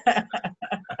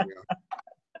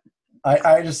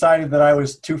 I decided that I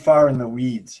was too far in the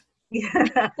weeds.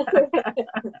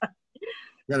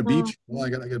 Got a beach. Well, I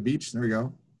got a beach. There we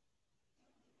go.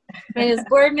 And it's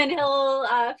Boardman Hill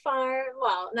Farm.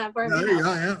 Well, not No, Boardman there you Hill.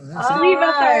 go. Yeah. Oh.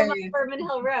 Leva Farm Right. on Boardman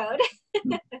Hill Road.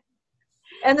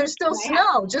 And there's still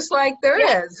snow, just like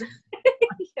there is.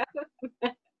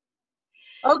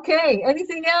 Okay.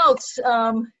 Anything else?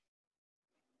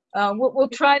 We'll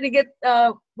try to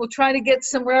get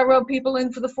some railroad people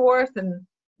in for the 4th, and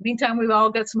meantime we've all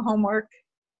got some homework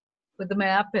with the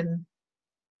map. And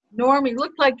Norm, you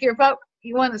look like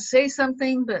you want to say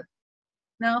something, but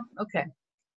no. Okay.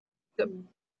 Good.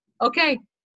 Okay.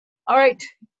 All right.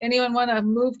 Anyone want to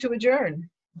move to adjourn?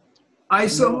 I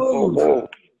so move.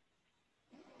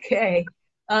 Okay.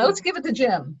 Let's give it to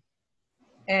Jim.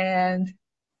 And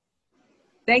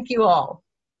thank you all.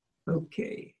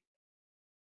 Okay.